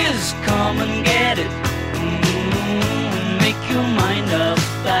it is, come and get it. Make your mind up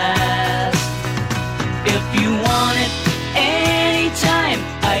fast. If you want it anytime,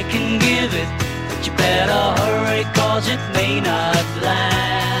 I can give it, but you better hurry, cause it may not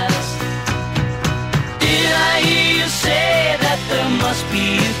last. Did I hear you say that there must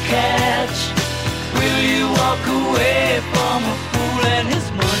be a catch? Will you walk away from a fool and his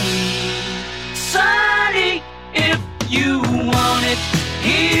money? Sonny, if you want it,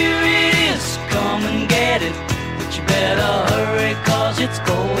 here it is, come and get it, but you better hurry, cause it's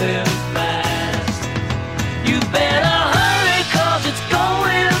going fast. You better hurry, cause it's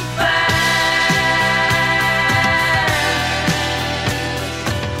going fast.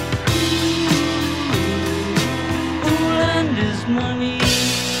 Money.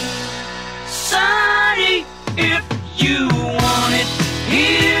 Sonny, if you want it,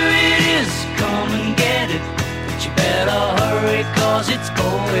 here it is, come and get it, but you better hurry, cause it's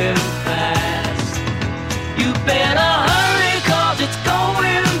going fast. You better hurry, cause it's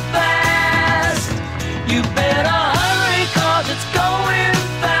going fast. You better hurry, cause it's going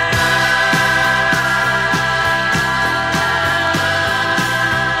fast.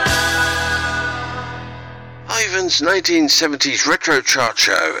 Ivan's 1970s Retro Chart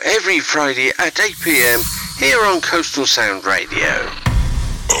Show every Friday at 8 p.m. here on Coastal Sound Radio.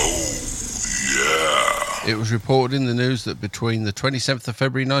 It was reported in the news that between the 27th of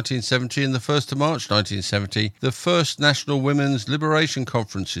February 1970 and the 1st of March 1970, the first National Women's Liberation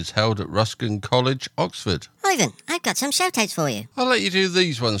Conference is held at Ruskin College, Oxford. Ivan, I've got some shout-outs for you. I'll let you do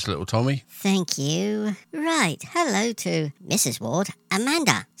these ones, little Tommy. Thank you. Right, hello to Mrs. Ward,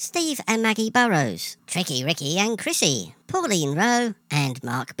 Amanda, Steve and Maggie Burrows, Tricky Ricky and Chrissy, Pauline Rowe and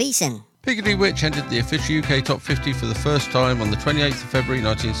Mark Beeson. Piggly Witch entered the official UK Top 50 for the first time on the 28th of February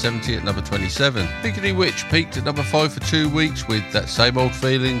 1970 at number 27. Piggly Witch peaked at number 5 for 2 weeks with That Same Old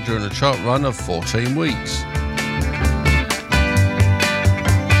Feeling during a chart run of 14 weeks.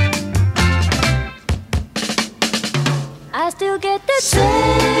 I still get the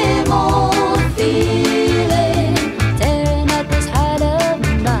same old feeling, tearing at this heart of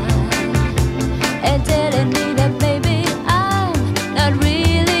mine, and telling me that maybe I'm not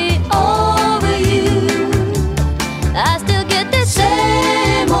really over you. I still get the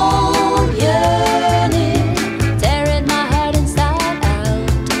same old yearning, tearing my heart inside out,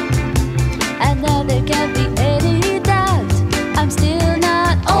 and now there can't be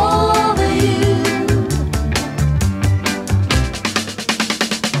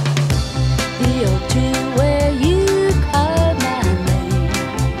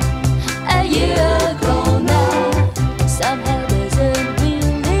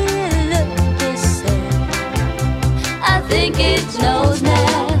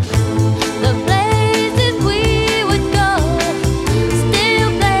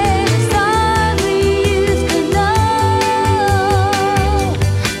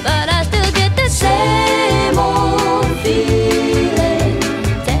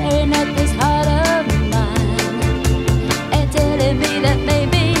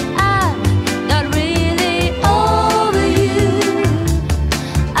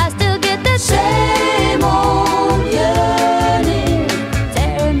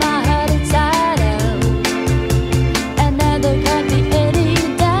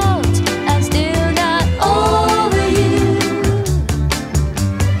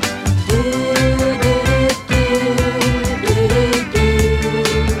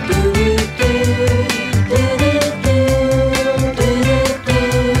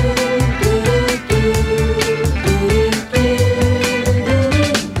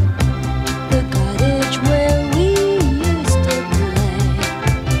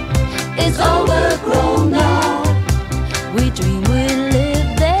is overgrown now. We dream we live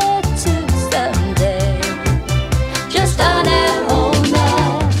there too someday. Just on our own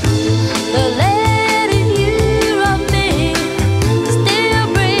now. The lady you of me still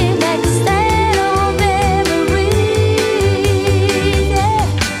bring back sad old memories. Yeah,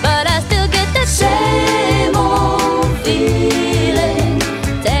 but I still get the same old feeling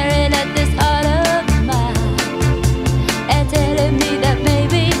tearing at this heart of mine and telling me that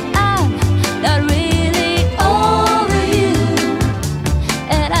maybe I'm not really over you.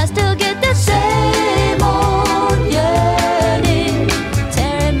 And I still get the same old yearning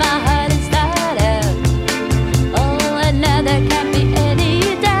tearing my heart inside out. Oh, and now there can't be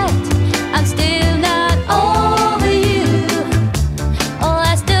any doubt I'm still not over you. Oh,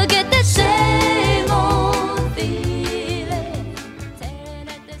 I still get the same old feeling tearing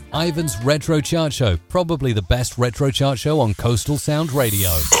at this. Ivan's Retro Chart Show, probably the best retro chart show on Coastal Sound Radio.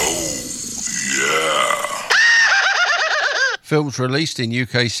 Films released in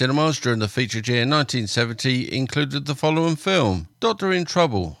UK cinemas during the featured year 1970 included the following film: Doctor in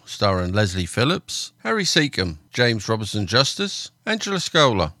Trouble, starring Leslie Phillips, Harry Seacombe, James Robinson Justice, Angela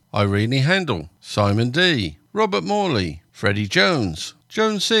Scola, Irene Handel, Simon D, Robert Morley, Freddie Jones,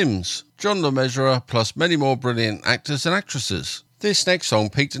 Joan Sims, John LeMessurier, plus many more brilliant actors and actresses. This next song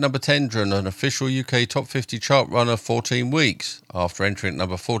peaked at number 10 during an official UK Top 50 chart run of 14 weeks, after entering at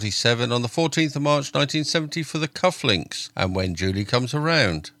number 47 on the 14th of March 1970 for the Cufflinks and When Julie Comes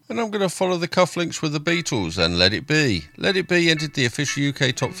Around. And I'm going to follow the Cufflinks with the Beatles and Let It Be. Let It Be entered the official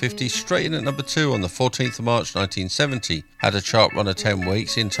UK Top 50 straight in at number 2 on the 14th of March 1970, had a chart run of 10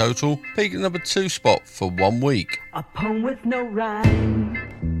 weeks in total, peaked at number 2 spot for 1 week. A poem with no rhyme,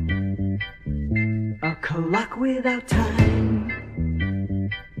 a clock without time,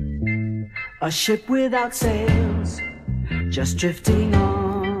 a ship without sails, just drifting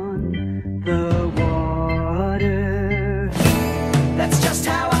on the water. That's just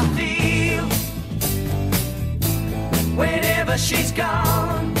how I feel whenever she's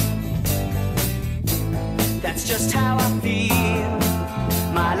gone. That's just how I feel.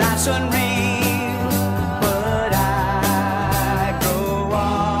 My life's unreal, but I go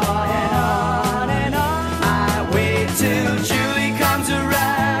on and on and on. I wait till Julie comes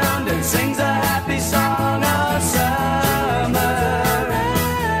around and sings a happy song of summer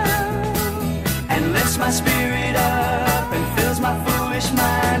and lifts my spirit up and fills my foolish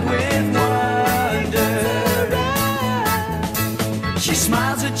mind with wonder. She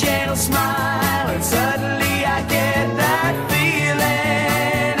smiles a gentle smile and suddenly I get that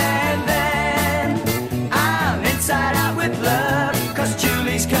feeling, and then I'm inside out with love, 'cause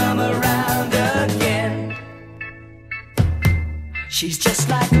Julie's come around again. She's just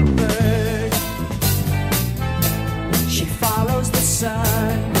like a bird, she follows the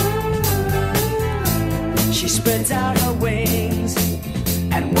sun, she spreads out her wings,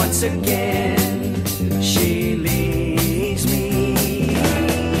 and once again she leaves me.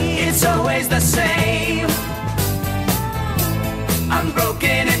 It's always the same, I'm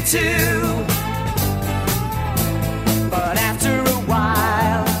broken in two, but after a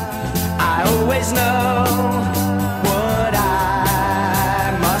while I always know what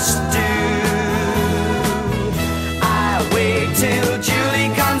I must do. I wait till Julie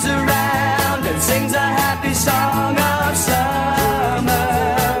comes around and sings a happy song of summer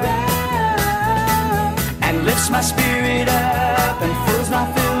and lifts my spirit up and fills my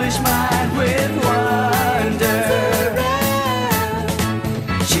foolish mind with wonder.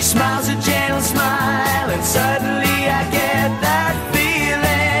 She smiles a gentle smile and suddenly I get that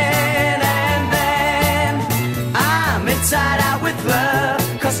feeling, and then I'm inside out with love,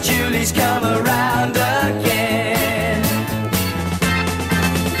 'cause Julie's come around again.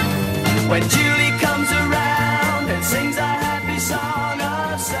 When Julie comes around and sings a happy song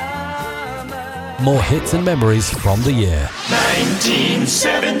of summer. More hits and memories from the year.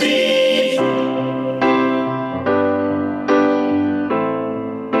 1970.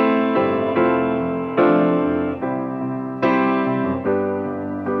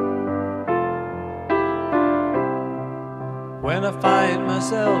 When I find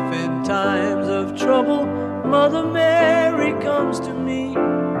myself in times of trouble, Mother Mary comes to me,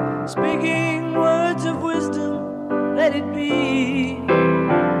 speaking words of wisdom, let it be.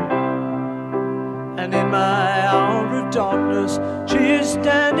 And in my hour of darkness, she is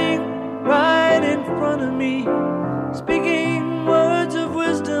standing right in front of me, speaking words of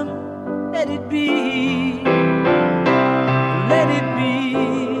wisdom, let it be. Let it be,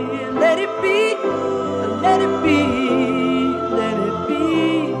 let it be, let it be, let it be.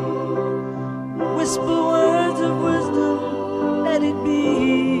 Whisper words of wisdom, let it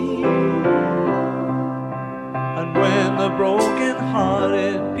be.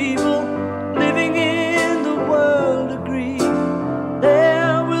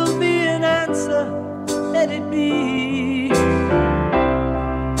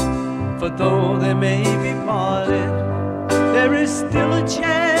 For though they may be parted, there is still a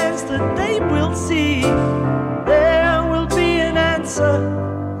chance that they will see. There will be an answer.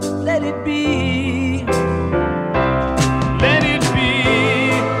 Let it be. Let it be.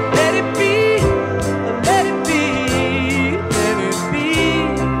 Let it be. Let it be. Let it be.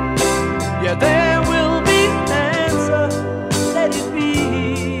 Yeah, there will be an answer. Let it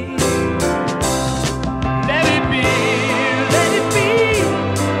be. Let it be. Let it be.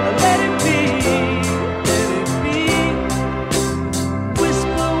 Let it be. Let it be.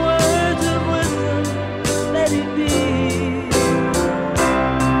 Whisper words of wisdom. Let it be.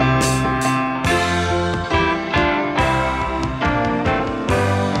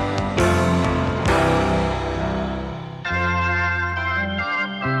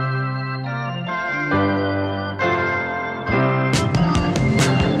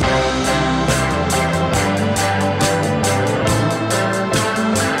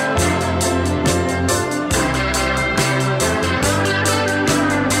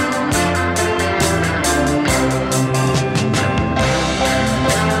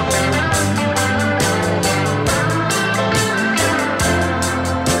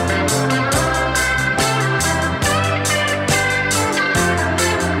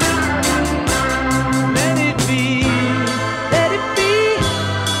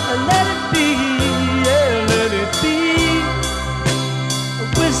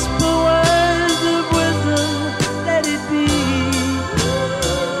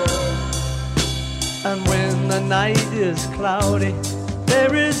 Cloudy,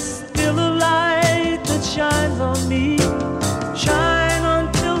 there is still a light that shines on me. Shine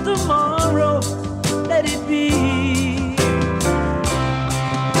until tomorrow, let it be.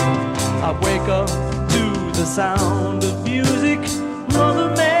 I wake up to the sound of music.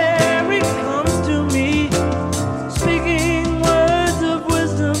 Mother Mary comes to me, speaking words of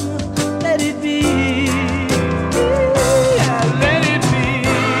wisdom, let it be.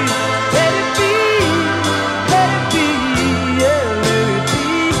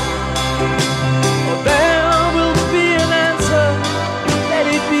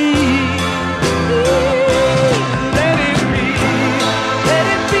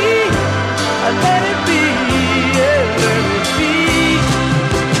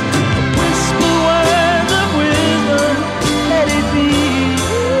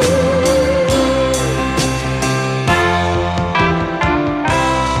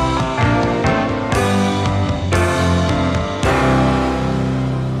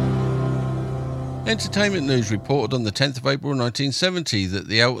 Entertainment News reported on the 10th of April 1970 that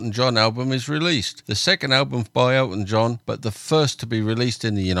the Elton John album is released. The second album by Elton John, but the first to be released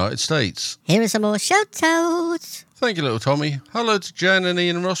in the United States. Here are some more shout-outs. Thank you, little Tommy. Hello to Jan and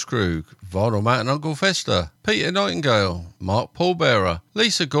Ian Rosskrug, Vinyl Matt and Uncle Fester, Peter Nightingale, Mark Paulbearer,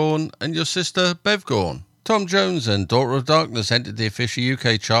 Lisa Gorn and your sister Bev Gorn. Tom Jones and Daughter of Darkness entered the official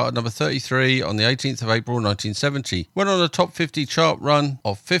UK chart at number 33 on the 18th of April 1970, went on a top 50 chart run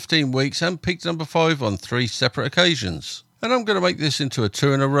of 15 weeks and peaked number 5 on 3 separate occasions. And I'm going to make this into a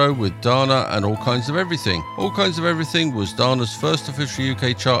 2 in a row with Dana and All Kinds of Everything. All Kinds of Everything was Dana's first official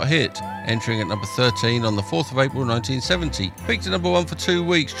UK chart hit, entering at number 13 on the 4th of April 1970, peaked at number 1 for 2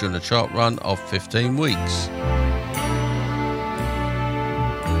 weeks during a chart run of 15 weeks.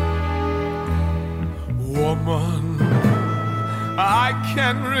 Woman, I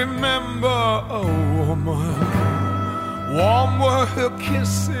can remember a woman. Warm were her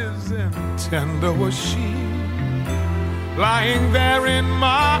kisses and tender was she, lying there in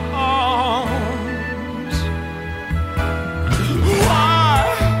my arms.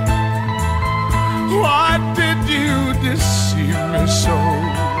 Why did you deceive me so?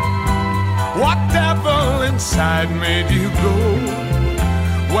 What devil inside made you go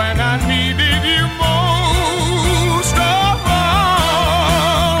when I needed you most?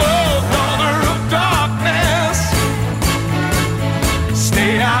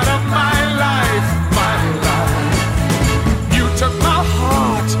 Out of my life, you took my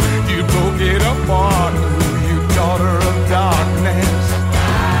heart, you broke it apart, you daughter of darkness,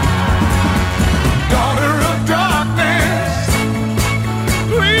 daughter of darkness,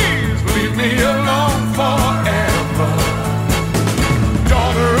 please leave me alone forever,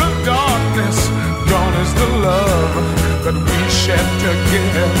 daughter of darkness, gone is the love that we shared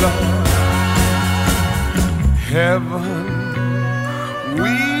together, heaven.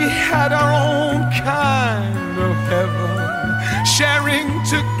 We had our own kind of heaven, sharing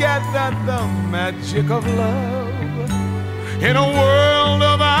together the magic of love in a world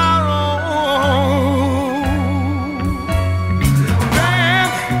of our own. Then,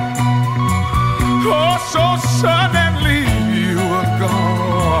 oh, so suddenly you were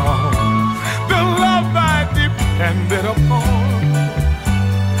gone.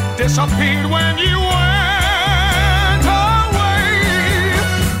 repeat when you went away.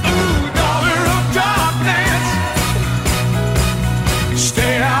 Ooh, daughter of darkness,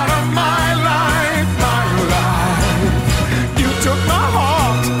 stay out of my life, my life. You took my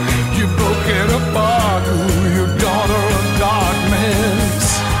heart, you broke it apart. Ooh, you daughter of darkness.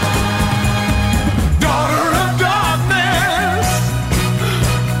 Daughter of darkness,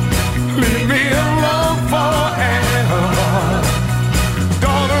 leave me alone forever.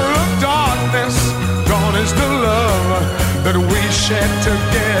 Daughter of darkness, gone is the love that we shared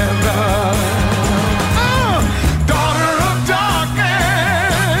together. Daughter of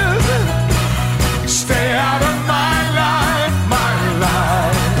darkness, stay out of my life, my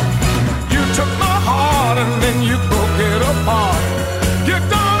life. You took my heart and then you broke it apart. You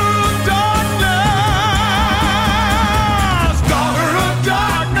daughter of darkness, daughter of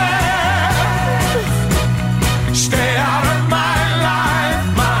darkness, stay out of my life,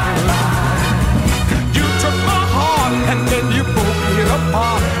 my life. You took my heart and then you broke it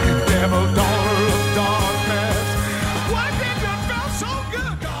apart. You devil, daughter of darkness, why did you feel so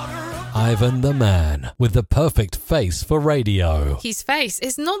good, daughter of Ivan the Man, with the perfect face for radio. His face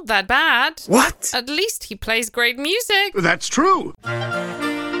is not that bad. What? At least he plays great music. That's true.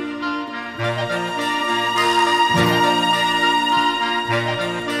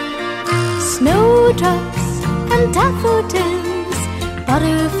 Snowdrops and daffodils,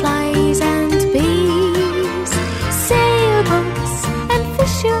 butterflies and bees, sailboats and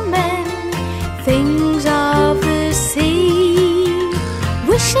fishermen, things of the sea,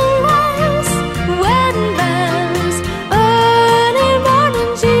 wishing wells, wedding bells, early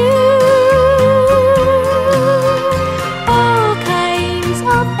morning dew, all kinds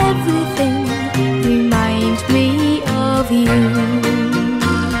of everything remind me of you.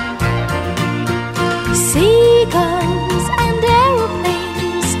 Seagulls and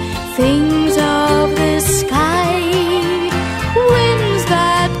aeroplanes, things of the sky, winds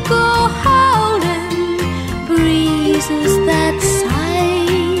that go howling, breezes that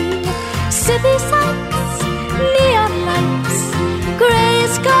sigh, city sights, neon lights, grey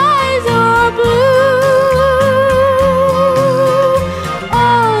skies or blue,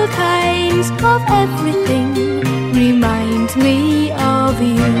 all kinds of everything remind me of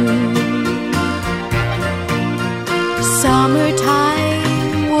you.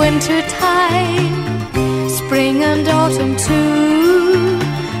 Summertime, wintertime, spring and autumn too,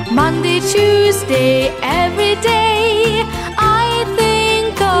 Monday, Tuesday, every day I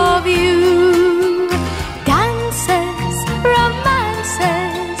think of you. Dances,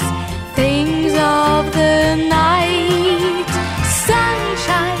 romances, things of the night,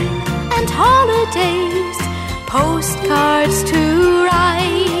 sunshine and holidays, postcards to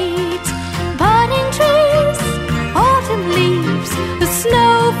write, budding trees, autumn leaves, a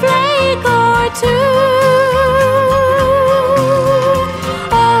snowflake or two,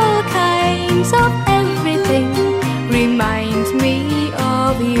 all kinds of everything remind me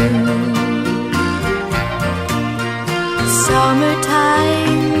of you.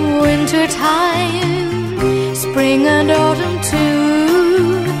 Summertime, wintertime, spring and autumn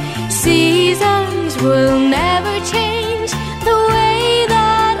too, seasons will never change the way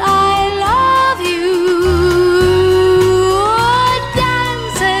that I love you.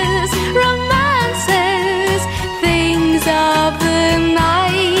 Dances, romances, things of the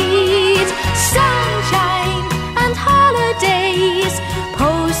night, sunshine and holidays,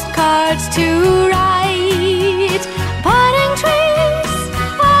 postcards to write, budding trees,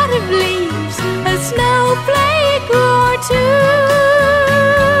 autumn leaves, a snowflake or two,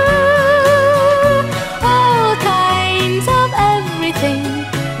 all kinds of everything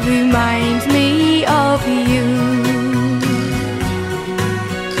remind me of you.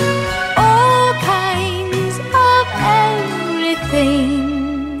 All kinds of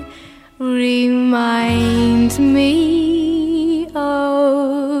everything remind me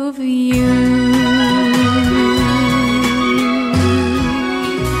of you.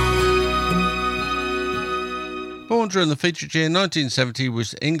 Born during the featured year 1970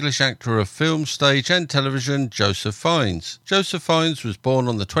 was English actor of film, stage and television Joseph Fiennes. Joseph Fiennes was born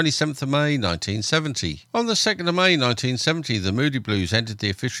on the 27th of May 1970. On the 2nd of May 1970, the Moody Blues entered the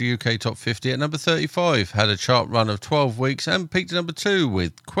official UK Top 50 at number 35, had a chart run of 12 weeks and peaked at number 2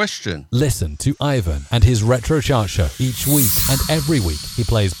 with Question. Listen to Ivan and his Retro Chart Show each week, and every week he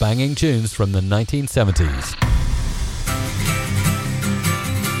plays banging tunes from the 1970s.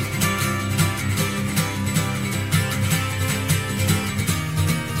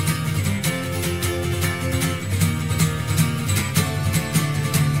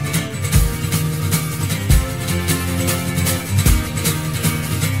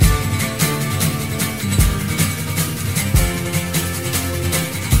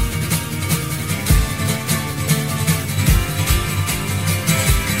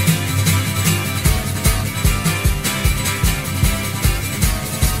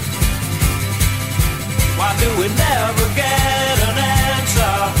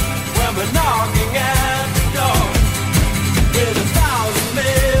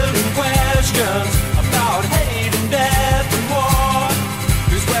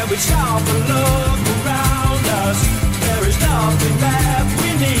 stop and look around us. There is nothing that we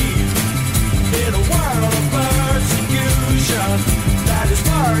need in a world of persecution that is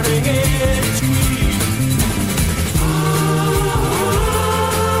burning its greed.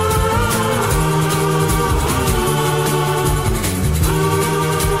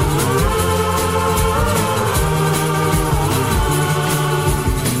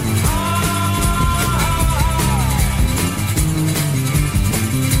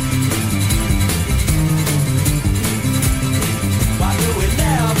 Why do we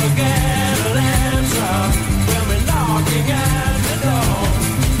never get an answer when we're knocking at the door?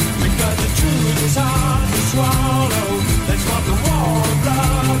 Because the truth is hard to swallow. That's what the war of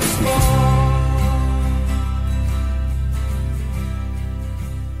love is for.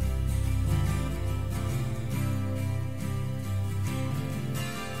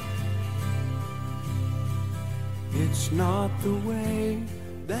 It's not the way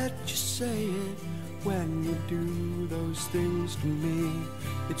that you say it when you do those things to me.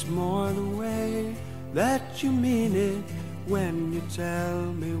 It's more the way that you mean it when you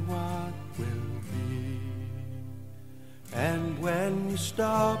tell me what will be. And when you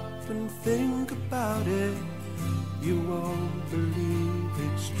stop and think about it, you won't believe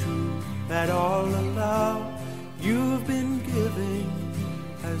it's true that all the love you've been giving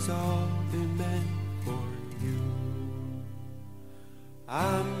has all been meant for you.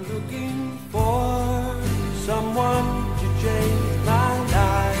 I'm looking for someone to change my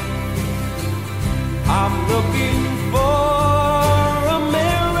life. I'm looking for a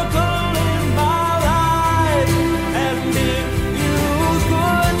miracle in my life. And if you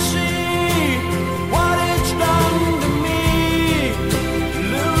could see what it's done to me,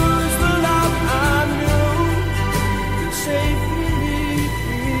 lose the love I knew and safely lead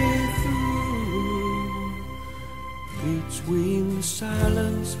me through. Between the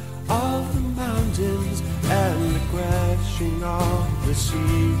silence of the mountains and the crashing of the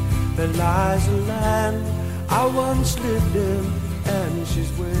sea, there lies a land I once lived in, and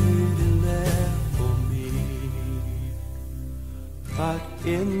she's waiting there for me. But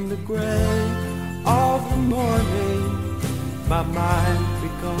in the gray of the morning, my mind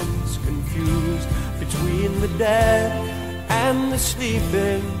becomes confused between the dead and the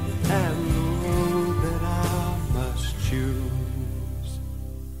sleeping and the road that I must choose.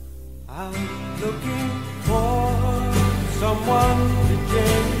 I'm looking for someone to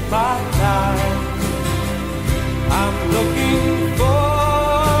change my life. I'm looking for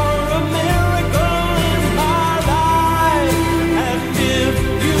a miracle in my life. And if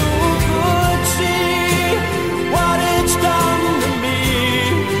you could see what it's done to me,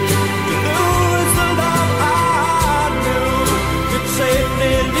 to lose the love I knew could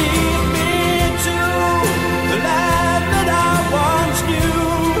safely lead me to the land that I once knew.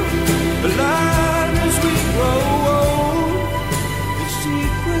 Learn as we grow old the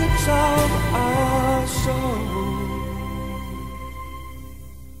secrets of our soul.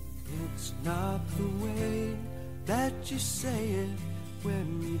 It's not the way that you say it when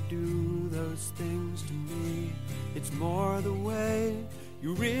you do those things to me. It's more the way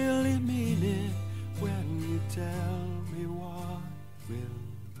you really mean it when you tell me what will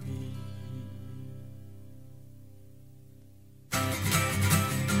be.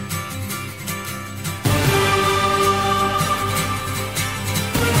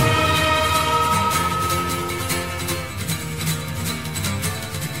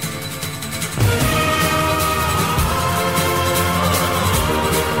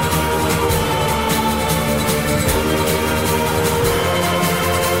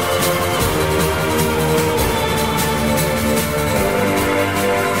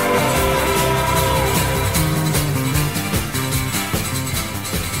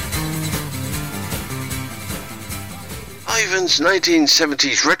 Ivan's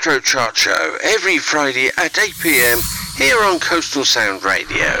 1970s Retro Chart Show every Friday at 8 p.m. here on Coastal Sound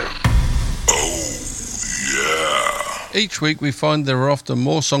Radio. Each week we find there are often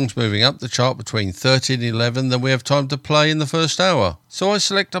more songs moving up the chart between 30 and 11 than we have time to play in the first hour. So I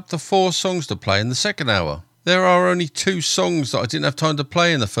select up to 4 songs to play in the second hour. There are only 2 songs that I didn't have time to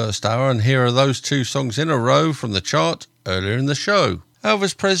play in the first hour, and here are those 2 songs in a row from the chart earlier in the show.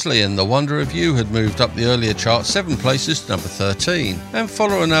 Elvis Presley and The Wonder of You had moved up the earlier chart 7 places to number 13. And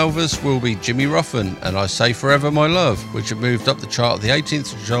following Elvis will be Jimmy Ruffin and I Say Forever My Love, which had moved up the chart the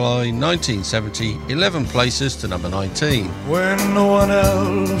 18th of July 1970, 11 places to number 19. When no one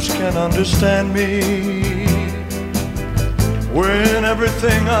else can understand me, when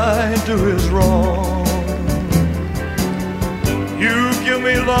everything I do is wrong, you give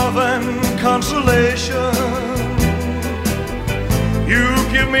me love and consolation. You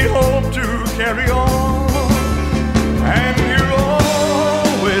give me hope to carry on, and you're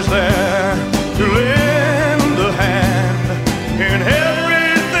always there to lend a hand in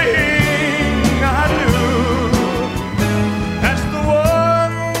everything I do. That's the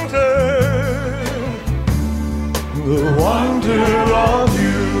wonder of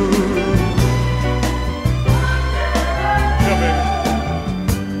you.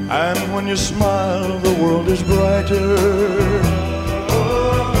 And when you smile, the world is brighter.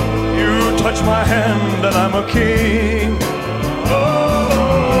 You touch my hand and I'm a king.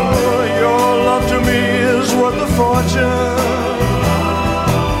 Oh, your love to me is worth a fortune.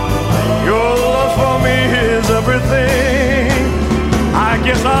 Your love for me is everything. I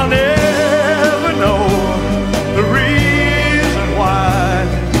guess I'll never know the reason why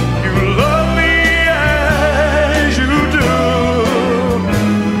you love me as you do.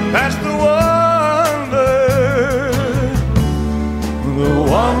 That's the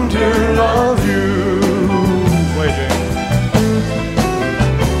wonder of you. Wait, James.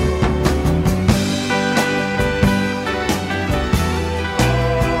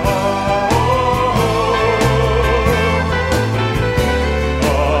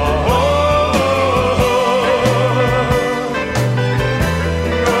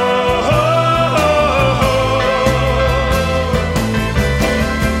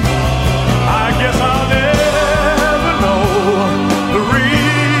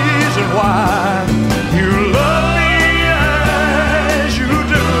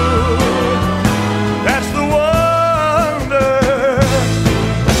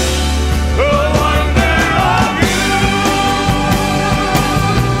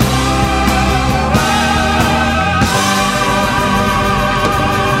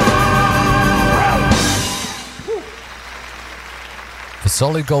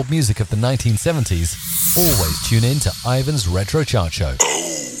 Solid gold music of the 1970s, always tune in to Ivan's Retro Chart Show.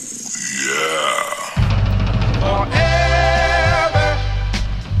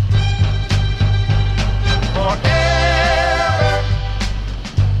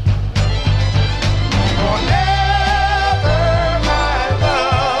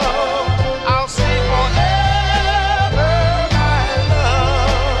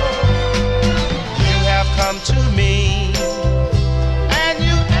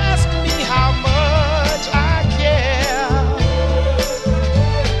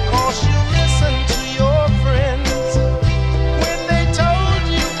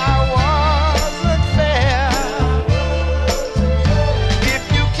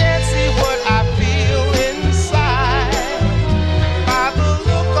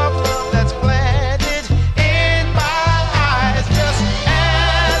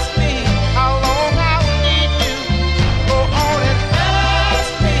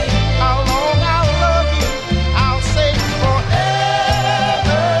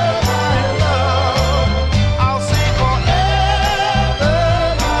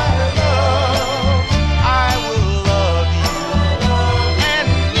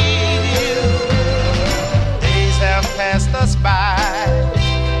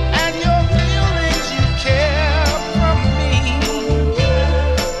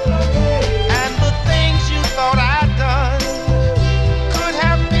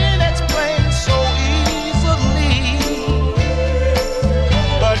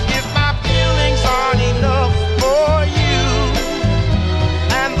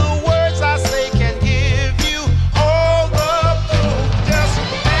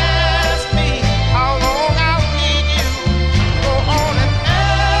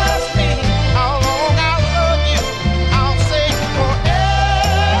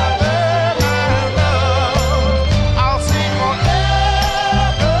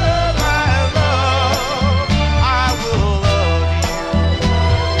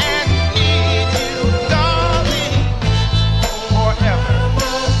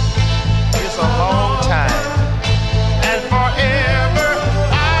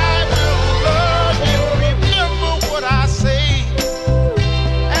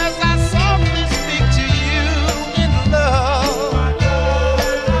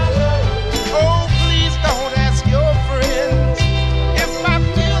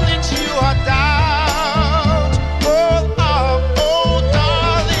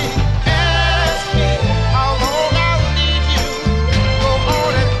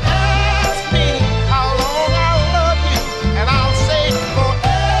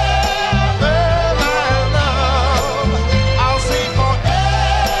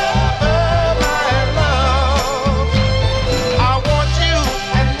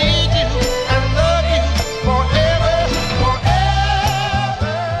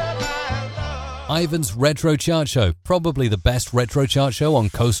 Ivan's Retro Chart Show, probably the best retro chart show on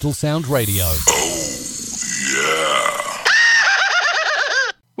Coastal Sound Radio.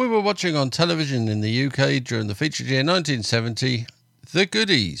 We were watching on television in the UK during the featured year 1970, The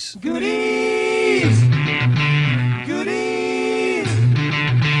Goodies. Goodies! Goodies!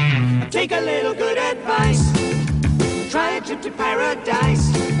 Take a little good advice. Try a trip to paradise.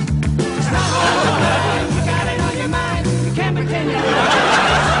 It's not hard, you got it on your mind. You can't pretend you don't.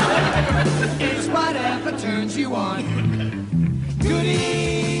 It's whatever turns you on.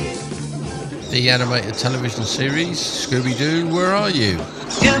 Goodies! The animated television series, Scooby-Doo, Where Are You?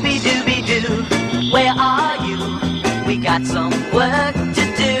 Scooby-Dooby-Doo, where are you? We got some work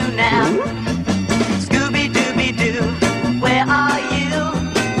to do now. Scooby-Dooby-Doo, where are you?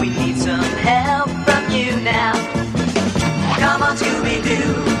 We need some help from you now. Come on,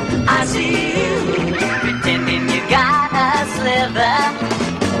 Scooby-Doo, I see you, pretending you got a sliver.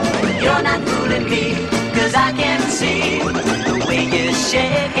 You're not fooling me, 'cause I can see the way you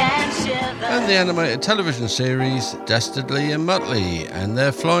shake and shiver. And the animated television series, Dastardly and Muttley and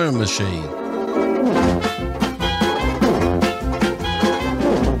Their Flying Machine.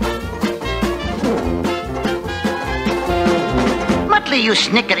 Muttley, you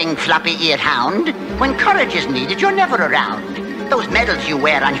snickering, floppy-eared hound. When courage is needed, you're never around. Those medals you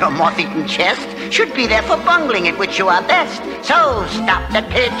wear on your moth-eaten chest should be there for bungling at which you are best. So stop that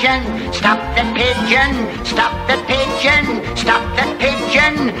pigeon, stop that pigeon, stop that pigeon, stop that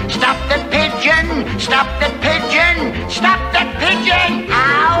pigeon, stop that pigeon, stop that pigeon, stop that pigeon.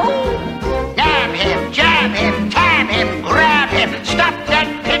 Ow! Nab him, jab him, tab him, grab him, stop that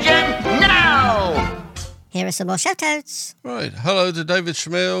pigeon now! Here are some more shout-outs. Right, hello to David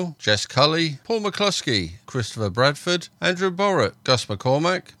Schmiel, Jess Cully, Paul McCluskey, Christopher Bradford, Andrew Borrett, Gus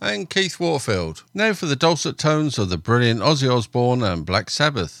McCormack and Keith Waterfield. Now for the dulcet tones of the brilliant Ozzy Osbourne and Black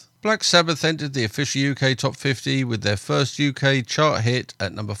Sabbath. Black Sabbath entered the official UK Top 50 with their first UK chart hit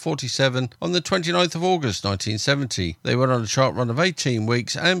at number 47 on the 29th of August 1970. They went on a chart run of 18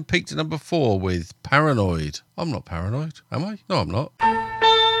 weeks and peaked at number 4 with Paranoid. I'm not paranoid, am I? No, I'm not.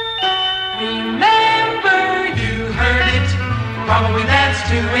 Remember you heard it, probably danced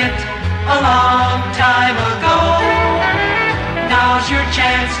to it a long time ago. Now's your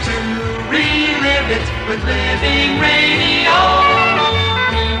chance to relive it with Living Radio.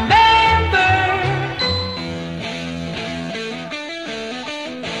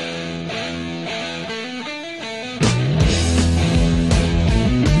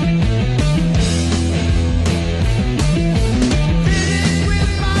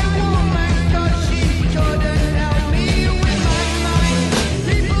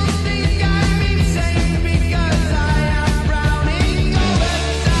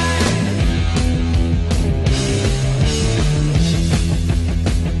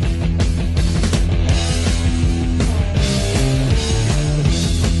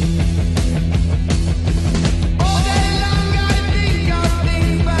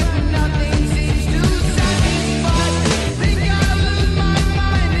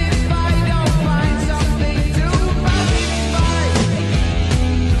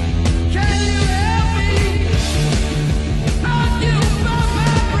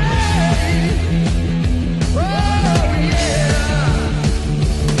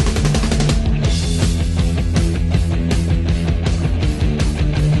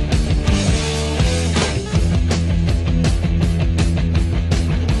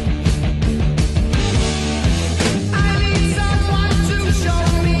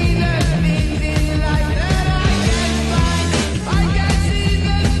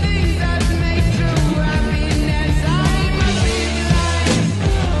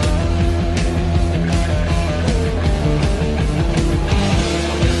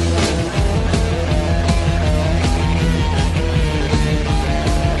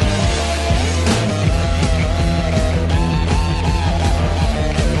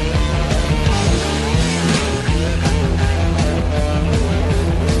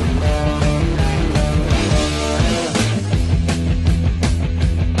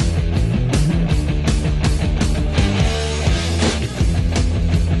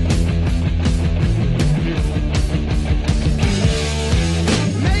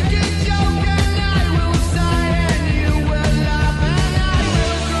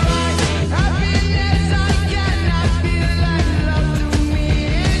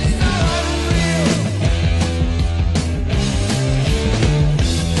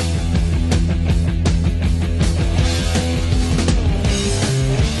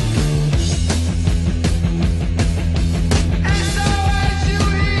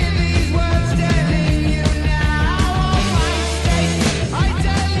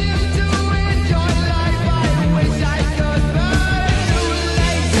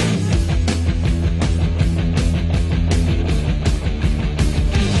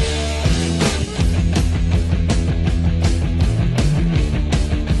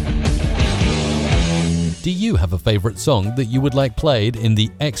 Do you have a favourite song that you would like played in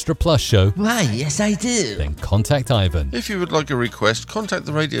the Extra Plus show? Why, yes I do. Then contact Ivan. If you would like a request, contact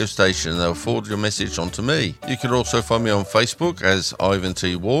the radio station and they'll forward your message on to me. You can also find me on Facebook as Ivan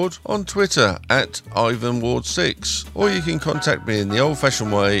T. Ward, on Twitter at IvanWard6, or you can contact me in the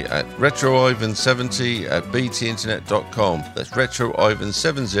old-fashioned way at RetroIvan70 at btinternet.com. That's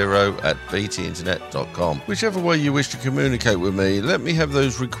RetroIvan70 at btinternet.com. Whichever way you wish to communicate with me, let me have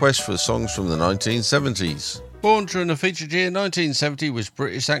those requests for songs from the 1970s. Born during the featured year 1970 was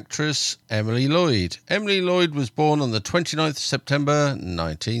British actress Emily Lloyd. Emily Lloyd was born on the 29th of September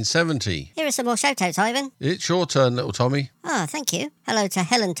 1970. Here are some more shout-outs, Ivan. It's your turn, little Tommy. Oh, thank you. Hello to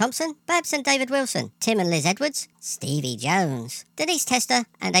Helen Thompson, Babs and David Wilson, Tim and Liz Edwards, Stevie Jones, Denise Tester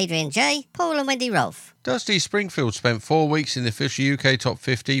and Adrian J, Paul and Wendy Rolfe. Dusty Springfield spent 4 weeks in the official UK Top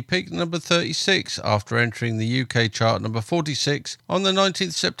 50, peaked number 36 after entering the UK chart number 46 on the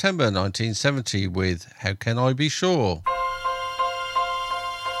 19th September 1970 with How Can I Be Sure?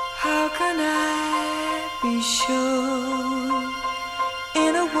 How can I be sure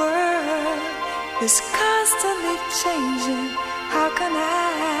in a world that's constantly changing? How can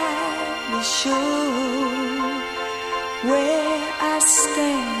I be sure where I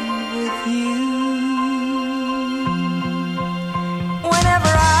stand with you? Whenever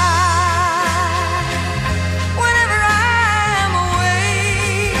I am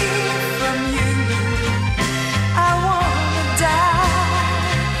away from you, I wanna die,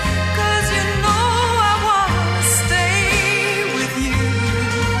 'cause you know I wanna stay with you.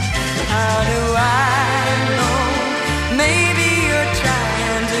 How do I know? Maybe you're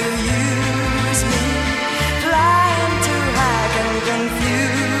trying to use me, flying too high can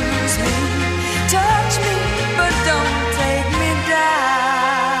confuse me. Touch me, but don't take me down.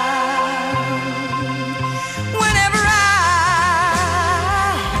 Whenever I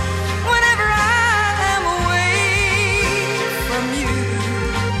am away from you,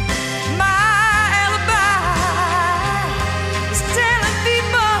 my alibi is telling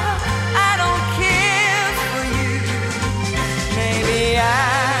people I don't care for you. Maybe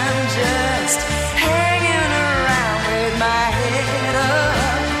I'm just hanging around with my head up,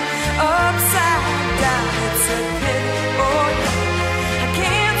 upside down. It's a pity, oh yeah. I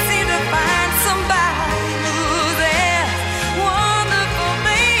can't seem to find somebody who's as wonderful,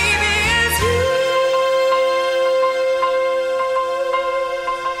 baby, as you.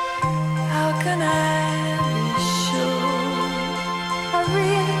 How can I be sure? I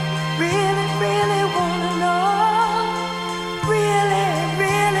really, really, really wanna know. Really,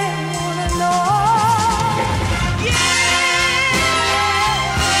 really wanna know.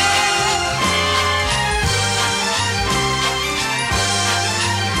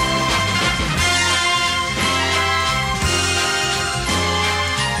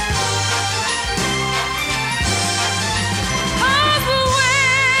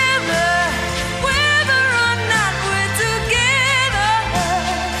 Whether or not we're together,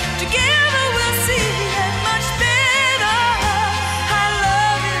 together we'll see that much better. I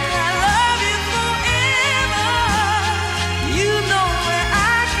love you forever. You know where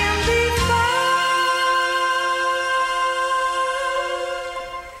I can be found.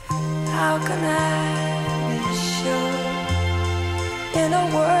 How can I be sure in a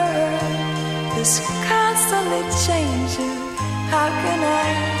world that's constantly changing? How can I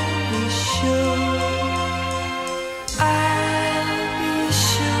be sure? I'll be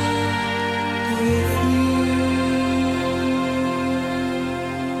sure with you.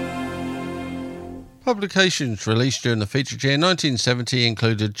 Publications released during the featured year 1970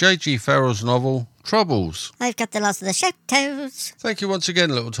 included J.G. Farrell's novel Troubles. I've got the last of the shout-outs. Thank you once again,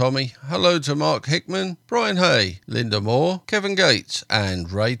 little Tommy. Hello to Mark Hickman, Brian Hay, Linda Moore, Kevin Gates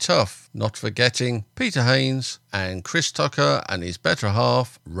and Ray Tuff. Not forgetting Peter Haynes and Chris Tucker and his better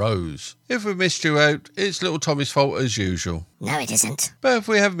half, Rose. If we missed you out, it's little Tommy's fault as usual. No, it isn't. But if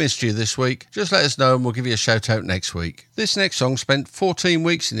we have missed you this week, just let us know and we'll give you a shout out next week. This next song spent 14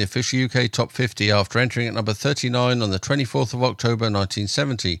 weeks in the official UK Top 50 after entering at number 39 on the 24th of October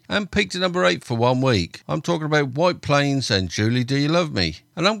 1970 and peaked at number 8 for 1 week. I'm talking about White Plains and Julie Do You Love Me?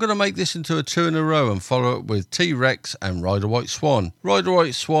 And I'm going to make this into a 2 in a row and follow it with T-Rex and Ride a White Swan. Ride a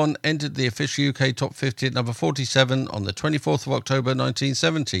White Swan entered the official UK Top 50 at number 47 on the 24th of October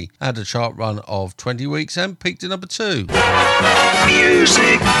 1970, had a chart run of 20 weeks and peaked at number 2.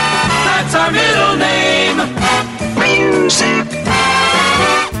 Music, that's our middle name. Music.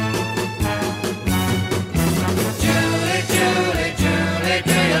 Julie, Julie, Julie,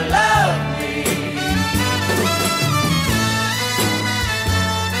 do you love me?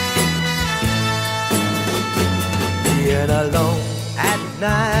 Being alone at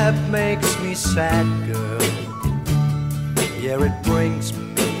night that makes me sad, girl. Yeah, it brings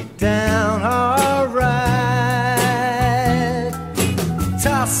me down alright.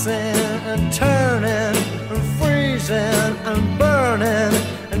 Tossing and turning and freezing and burning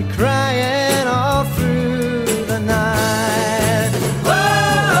and crying all through the night.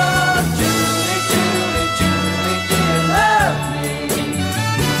 Oh, Julie, Julie, Julie, do you love me?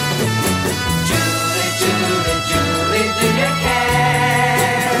 Julie, Julie, Julie, do you care?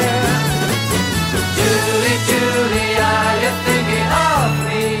 Julie, Julie, are you thinking of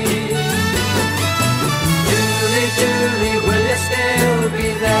me? Julie, Julie, will you still be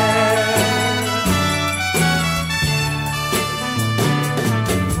there?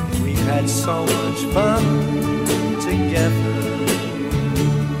 We had so much fun together.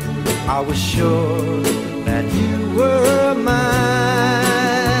 I was sure that you were mine,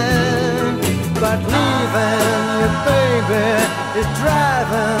 but leaving you, baby, is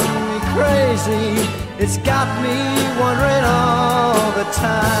driving me crazy. It's got me wondering all the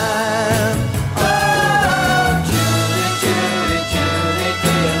time. Oh, Julie, Julie, Julie,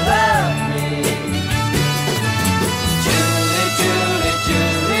 do you love me? Julie, Julie,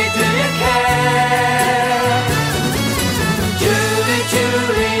 Julie, do you care? Julie,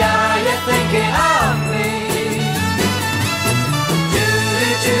 Julie, are you thinking of me?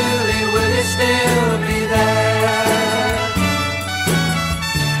 Julie, Julie, will you still be there?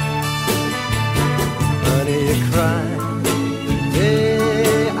 Honey, you cried the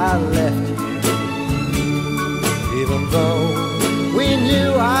day I left you, even though we knew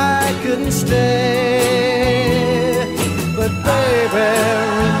I couldn't stay. But baby,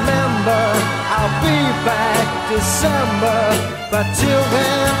 remember, I'll be back December. But till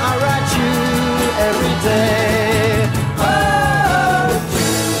then, I write you every day. Oh,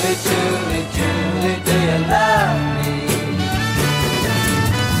 Julie, Julie, Julie, do you love me?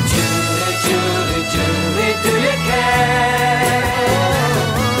 Julie, Julie, Julie, do you care?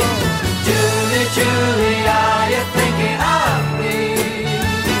 Julie, Julie, are you thinking of me?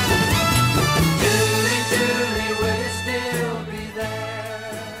 Julie, Julie, will you still be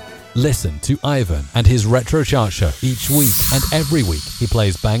there? Listen to Ivan and his Retro Chart Show each week, and every week he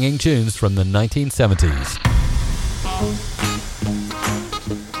plays banging tunes from the 1970s.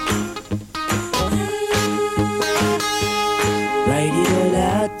 Write it all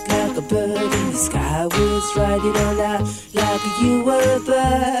out like a bird in the sky was. Write it all out like you were a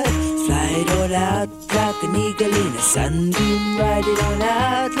bird. Fly it all out like an eagle in a sunbeam. Write it all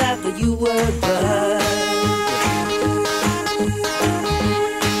out like you were a bird.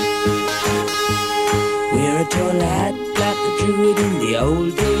 Wear a tall hat like a druid in the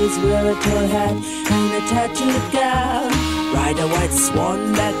old days. Wear a tall hat and a tattooed gown. Ride a white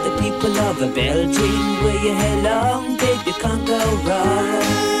swan like the people of a Belgium. Wear your hair long, babe, you can't go wrong.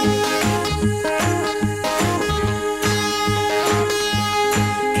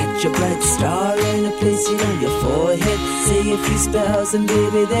 Catch a bright star and place it on your forehead. Say a few spells and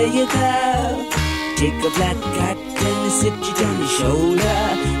baby, there you go. Take a black cat and sit it on your shoulder,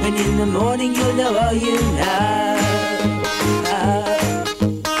 and in the morning you'll know all you know.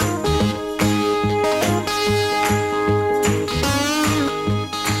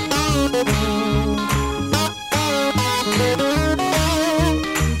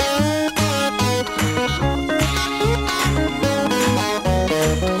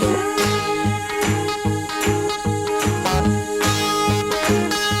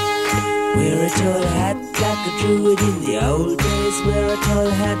 Wear a tall hat like a druid in the old days. Wear a tall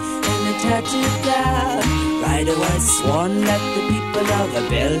hat and a tattooed gown. Ride a white swan like the people of a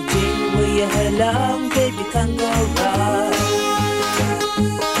Belgium. Wear your hair long, baby, you can't go wrong.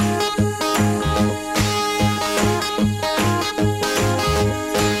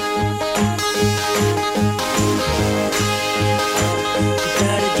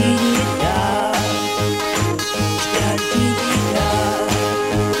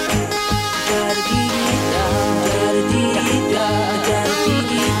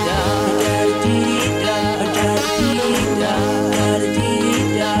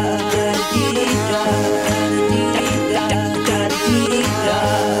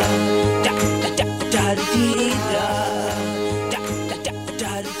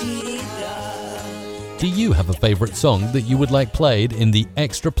 Do you have a favourite song that you would like played in the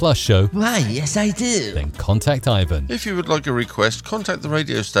Extra Plus show? Why, yes I do. Then contact Ivan. If you would like a request, contact the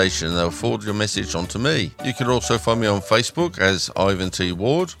radio station and they'll forward your message on to me. You can also find me on Facebook as Ivan T.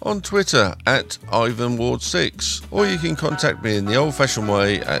 Ward, on Twitter at Ivan Ward 6, or you can contact me in the old-fashioned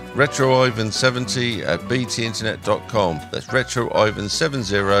way at retroivan70 at btinternet.com. That's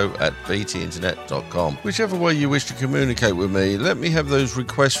retroivan70 at btinternet.com. Whichever way you wish to communicate with me, let me have those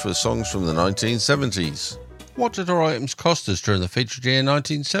requests for songs from the 1970s. What did our items cost us during the featured year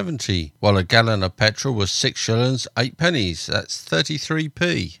 1970? Well, a gallon of petrol was 6 shillings, 8 pennies. That's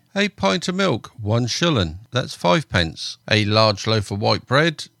 33p. A pint of milk, 1 shilling. That's 5 pence. A large loaf of white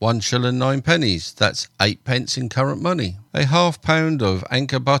bread, 1 shilling, 9 pennies. That's 8 pence in current money. A half pound of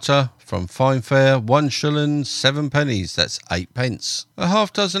Anchor butter from Fine Fare, 1 shilling, 7 pennies. That's 8 pence. A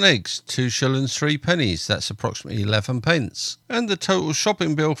half dozen eggs, 2 shillings, 3 pennies. That's approximately 11 pence. And the total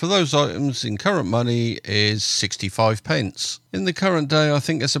shopping bill for those items in current money is 65 pence. In the current day, I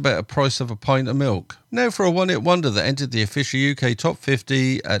think it's about the price of a pint of milk. Now for a one-hit wonder that entered the official UK Top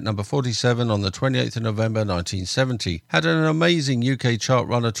 50 at number 47 on the 28th of November 1970. Had an amazing UK chart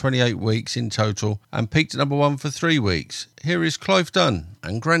run of 28 weeks in total and peaked at number 1 for 3 weeks. Here is Clive Dunn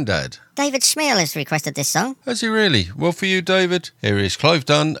and Grandad. David Schmiel has requested this song. Has he really? Well, for you, David, here is Clive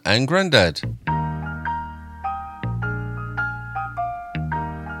Dunn and Grandad.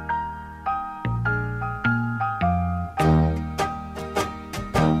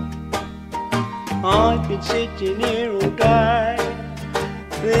 I've been sitting here all day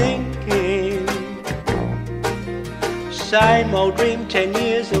thinking, same old dream 10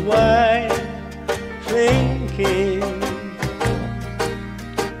 years away, thinking,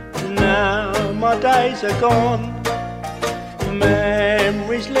 now my days are gone,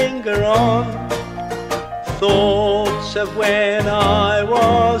 memories linger on, thoughts of when I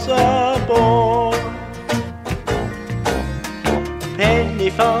was a boy. Penny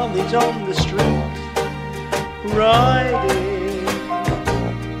farthings on the street, riding.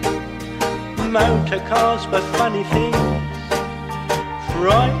 Motor cars were funny things,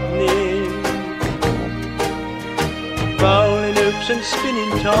 frightening. Bowling hoops and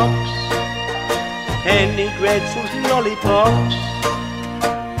spinning tops, penny dreadfuls, lollipops,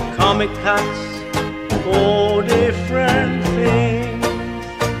 comic cuts, all different things.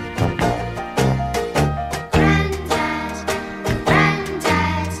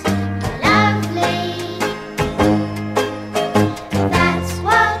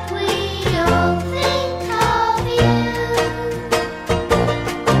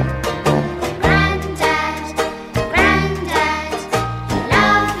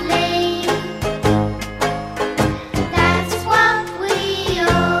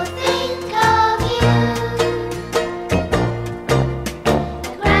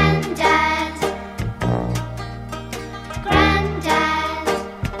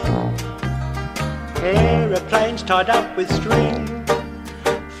 Aeroplanes tied up with string,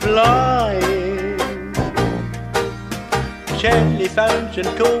 flying. Telephones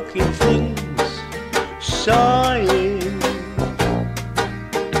and talking things, sighing.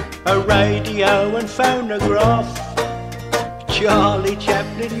 A radio and phonograph, Charlie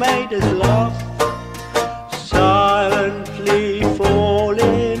Chaplin made us laugh, silently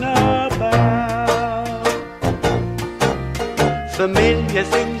falling about. Familiar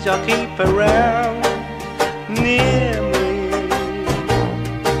things I keep around near me,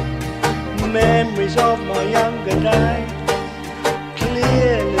 memories of my younger days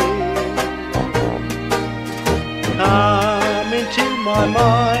clearly come into my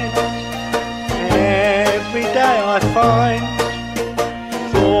mind. Every day I find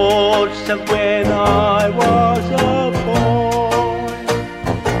thoughts of when I was a boy.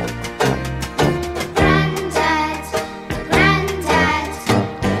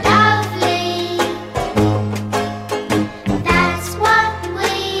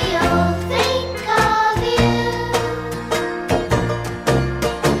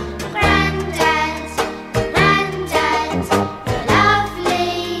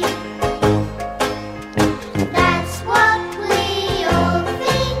 That's what we all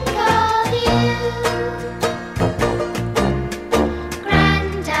think of you.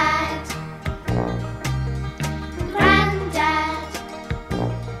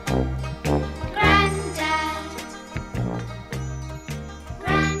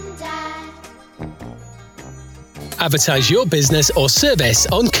 advertise your business or service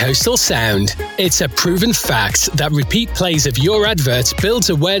on Coastal Sound. It's a proven fact that repeat plays of your advert builds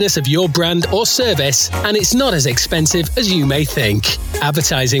awareness of your brand or service, and it's not as expensive as you may think.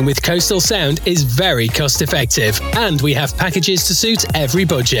 Advertising with Coastal Sound is very cost effective, and we have packages to suit every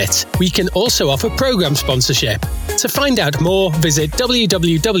budget. We can also offer program sponsorship. To find out more, visit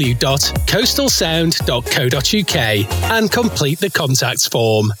www.coastalsound.co.uk and complete the contacts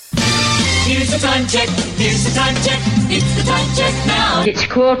form. Here's the time check, here's the time check, it's the time check now. It's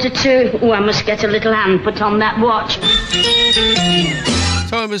 1:45. Oh, I must get a little hand put on that watch.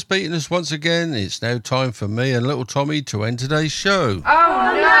 Time has beaten us once again. It's now time for me and little Tommy to end today's show.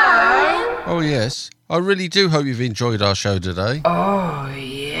 Oh, no! Oh, yes. I really do hope you've enjoyed our show today. Oh,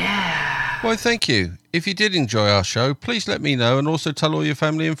 yeah. Why, thank you. If you did enjoy our show, please let me know and also tell all your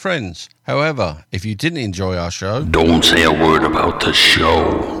family and friends. However, if you didn't enjoy our show... Don't say a word about the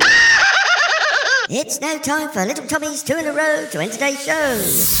show. It's now time for Little Tommy's 2 in a row to end today's show.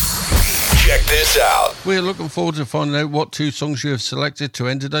 Check this out. We're looking forward to finding out what 2 songs you have selected to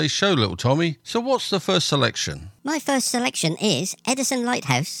end today's show, little Tommy. So what's the first selection? My first selection is Edison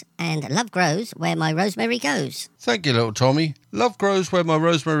Lighthouse and Love Grows Where My Rosemary Goes. Thank you, little Tommy. Love Grows Where My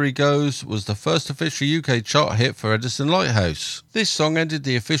Rosemary Goes was the first official UK chart hit for Edison Lighthouse. This song ended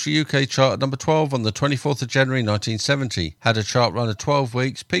the official UK chart at number 12 on the 24th of January 1970. Had a chart run of 12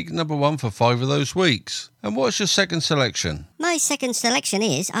 weeks, peaked number 1 for 5 of those weeks. And what's your second selection? My second selection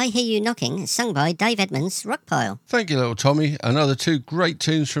is I Hear You Knocking, sung by Dave Edmunds' Rockpile. Thank you, little Tommy. Another 2 great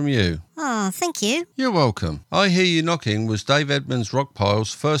tunes from you. Oh, thank you. You're welcome. I Hear You Knocking was Dave Edmunds'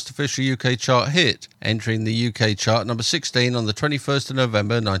 Rockpile's first official UK chart hit, entering the UK chart number 16 on the 21st of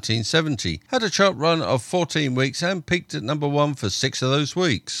November 1970. Had a chart run of 14 weeks and peaked at number 1 for 6 of those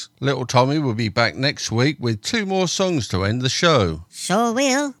weeks. Little Tommy will be back next week with 2 more songs to end the show. Sure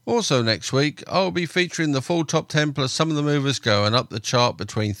will. Also next week, I'll be featuring the full top 10 plus some of the movers going up the chart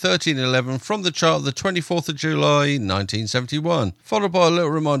between 13 and 11 from the chart of the 24th of July 1971, followed by a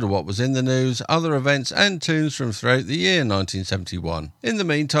little reminder of what was in the news, other events and tunes from throughout the year 1971. In the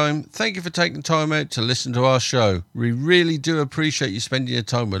meantime, thank you for taking time out to listen to our show. We really do appreciate you spending your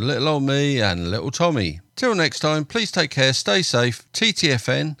time with little old me and little Tommy. Till next time, please take care, stay safe.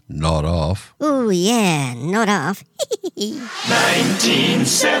 TTFN, not off. Ooh, yeah, not off.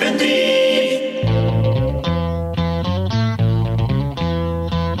 1970.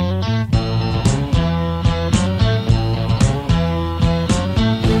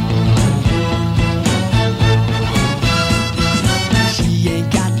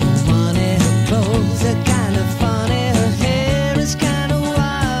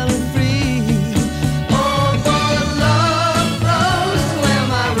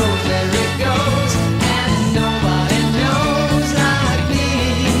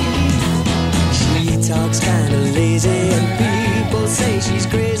 She's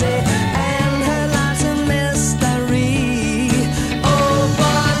crazy and her life's a mystery. Oh,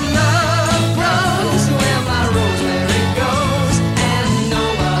 but love grows where my rosemary goes, and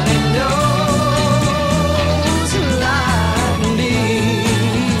nobody knows like me.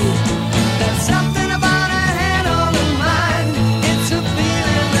 There's something about her head on her mind. It's a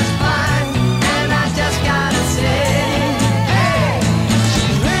feeling that's fine, and I just gotta say, hey,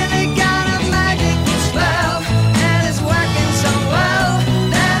 she's really got a magic spell, and it's working so well.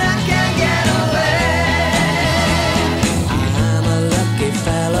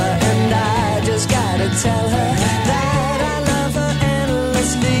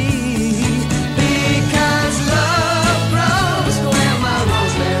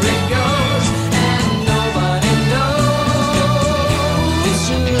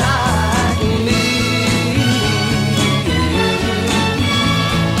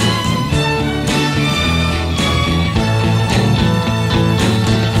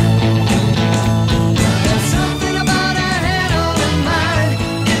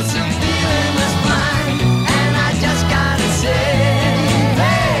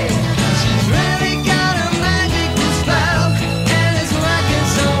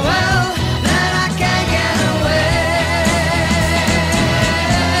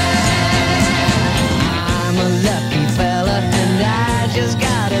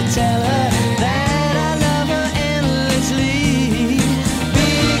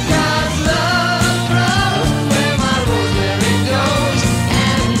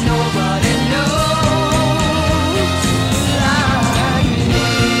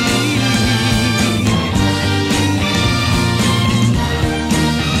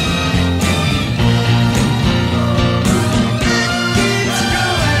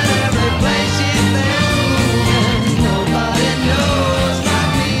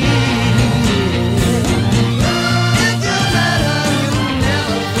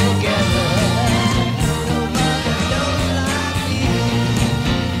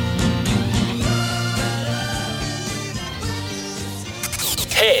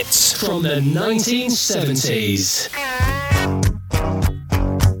 from the 1970s.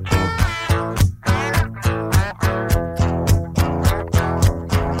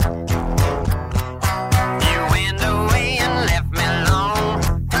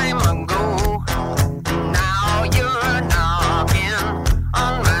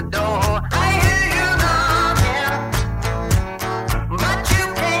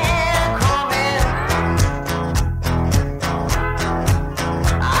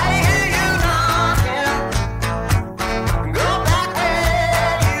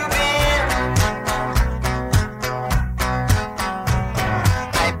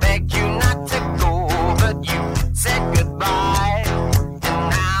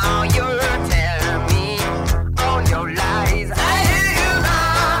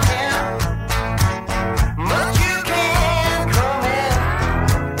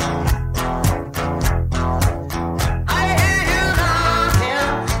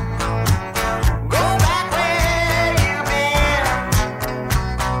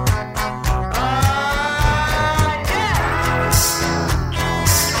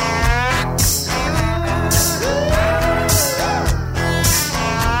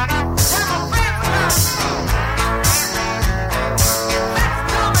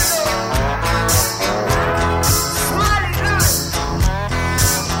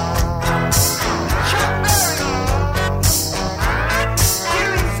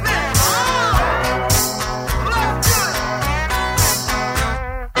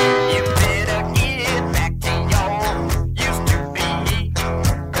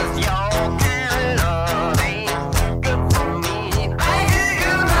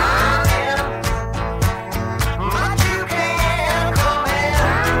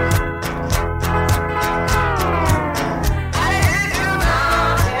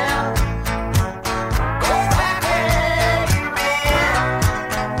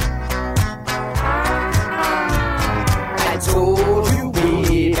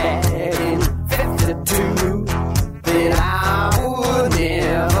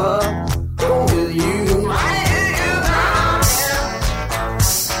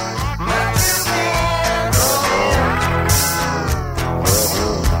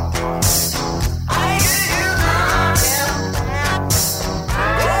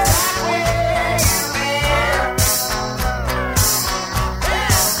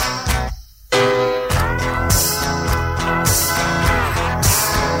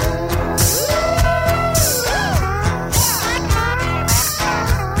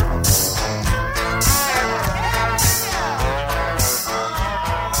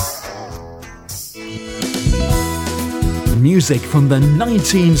 Music from the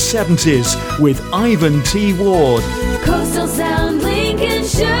 1970s with Ivan T. Ward. Coastal Sound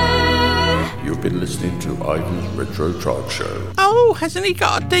Lincolnshire. You've been listening to Ivan's Retro Chart Show. Oh, hasn't he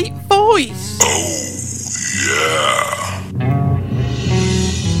got a deep voice? Yeah.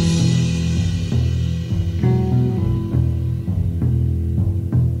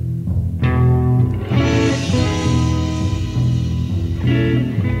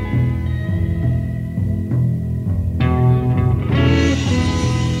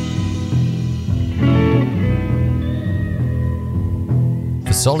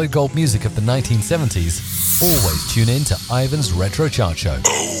 For solid gold music of the 1970s, always tune in to Ivan's Retro Chart Show.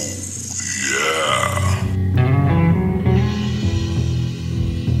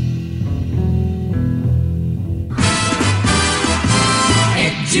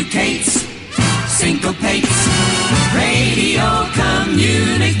 Educates, syncopates, radio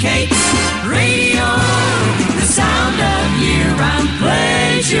communicates, radio, the sound of year-round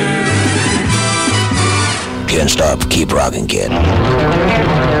pleasure. Can't stop, keep rocking, kid.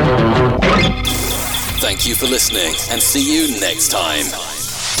 Thank you for listening, and see you next time.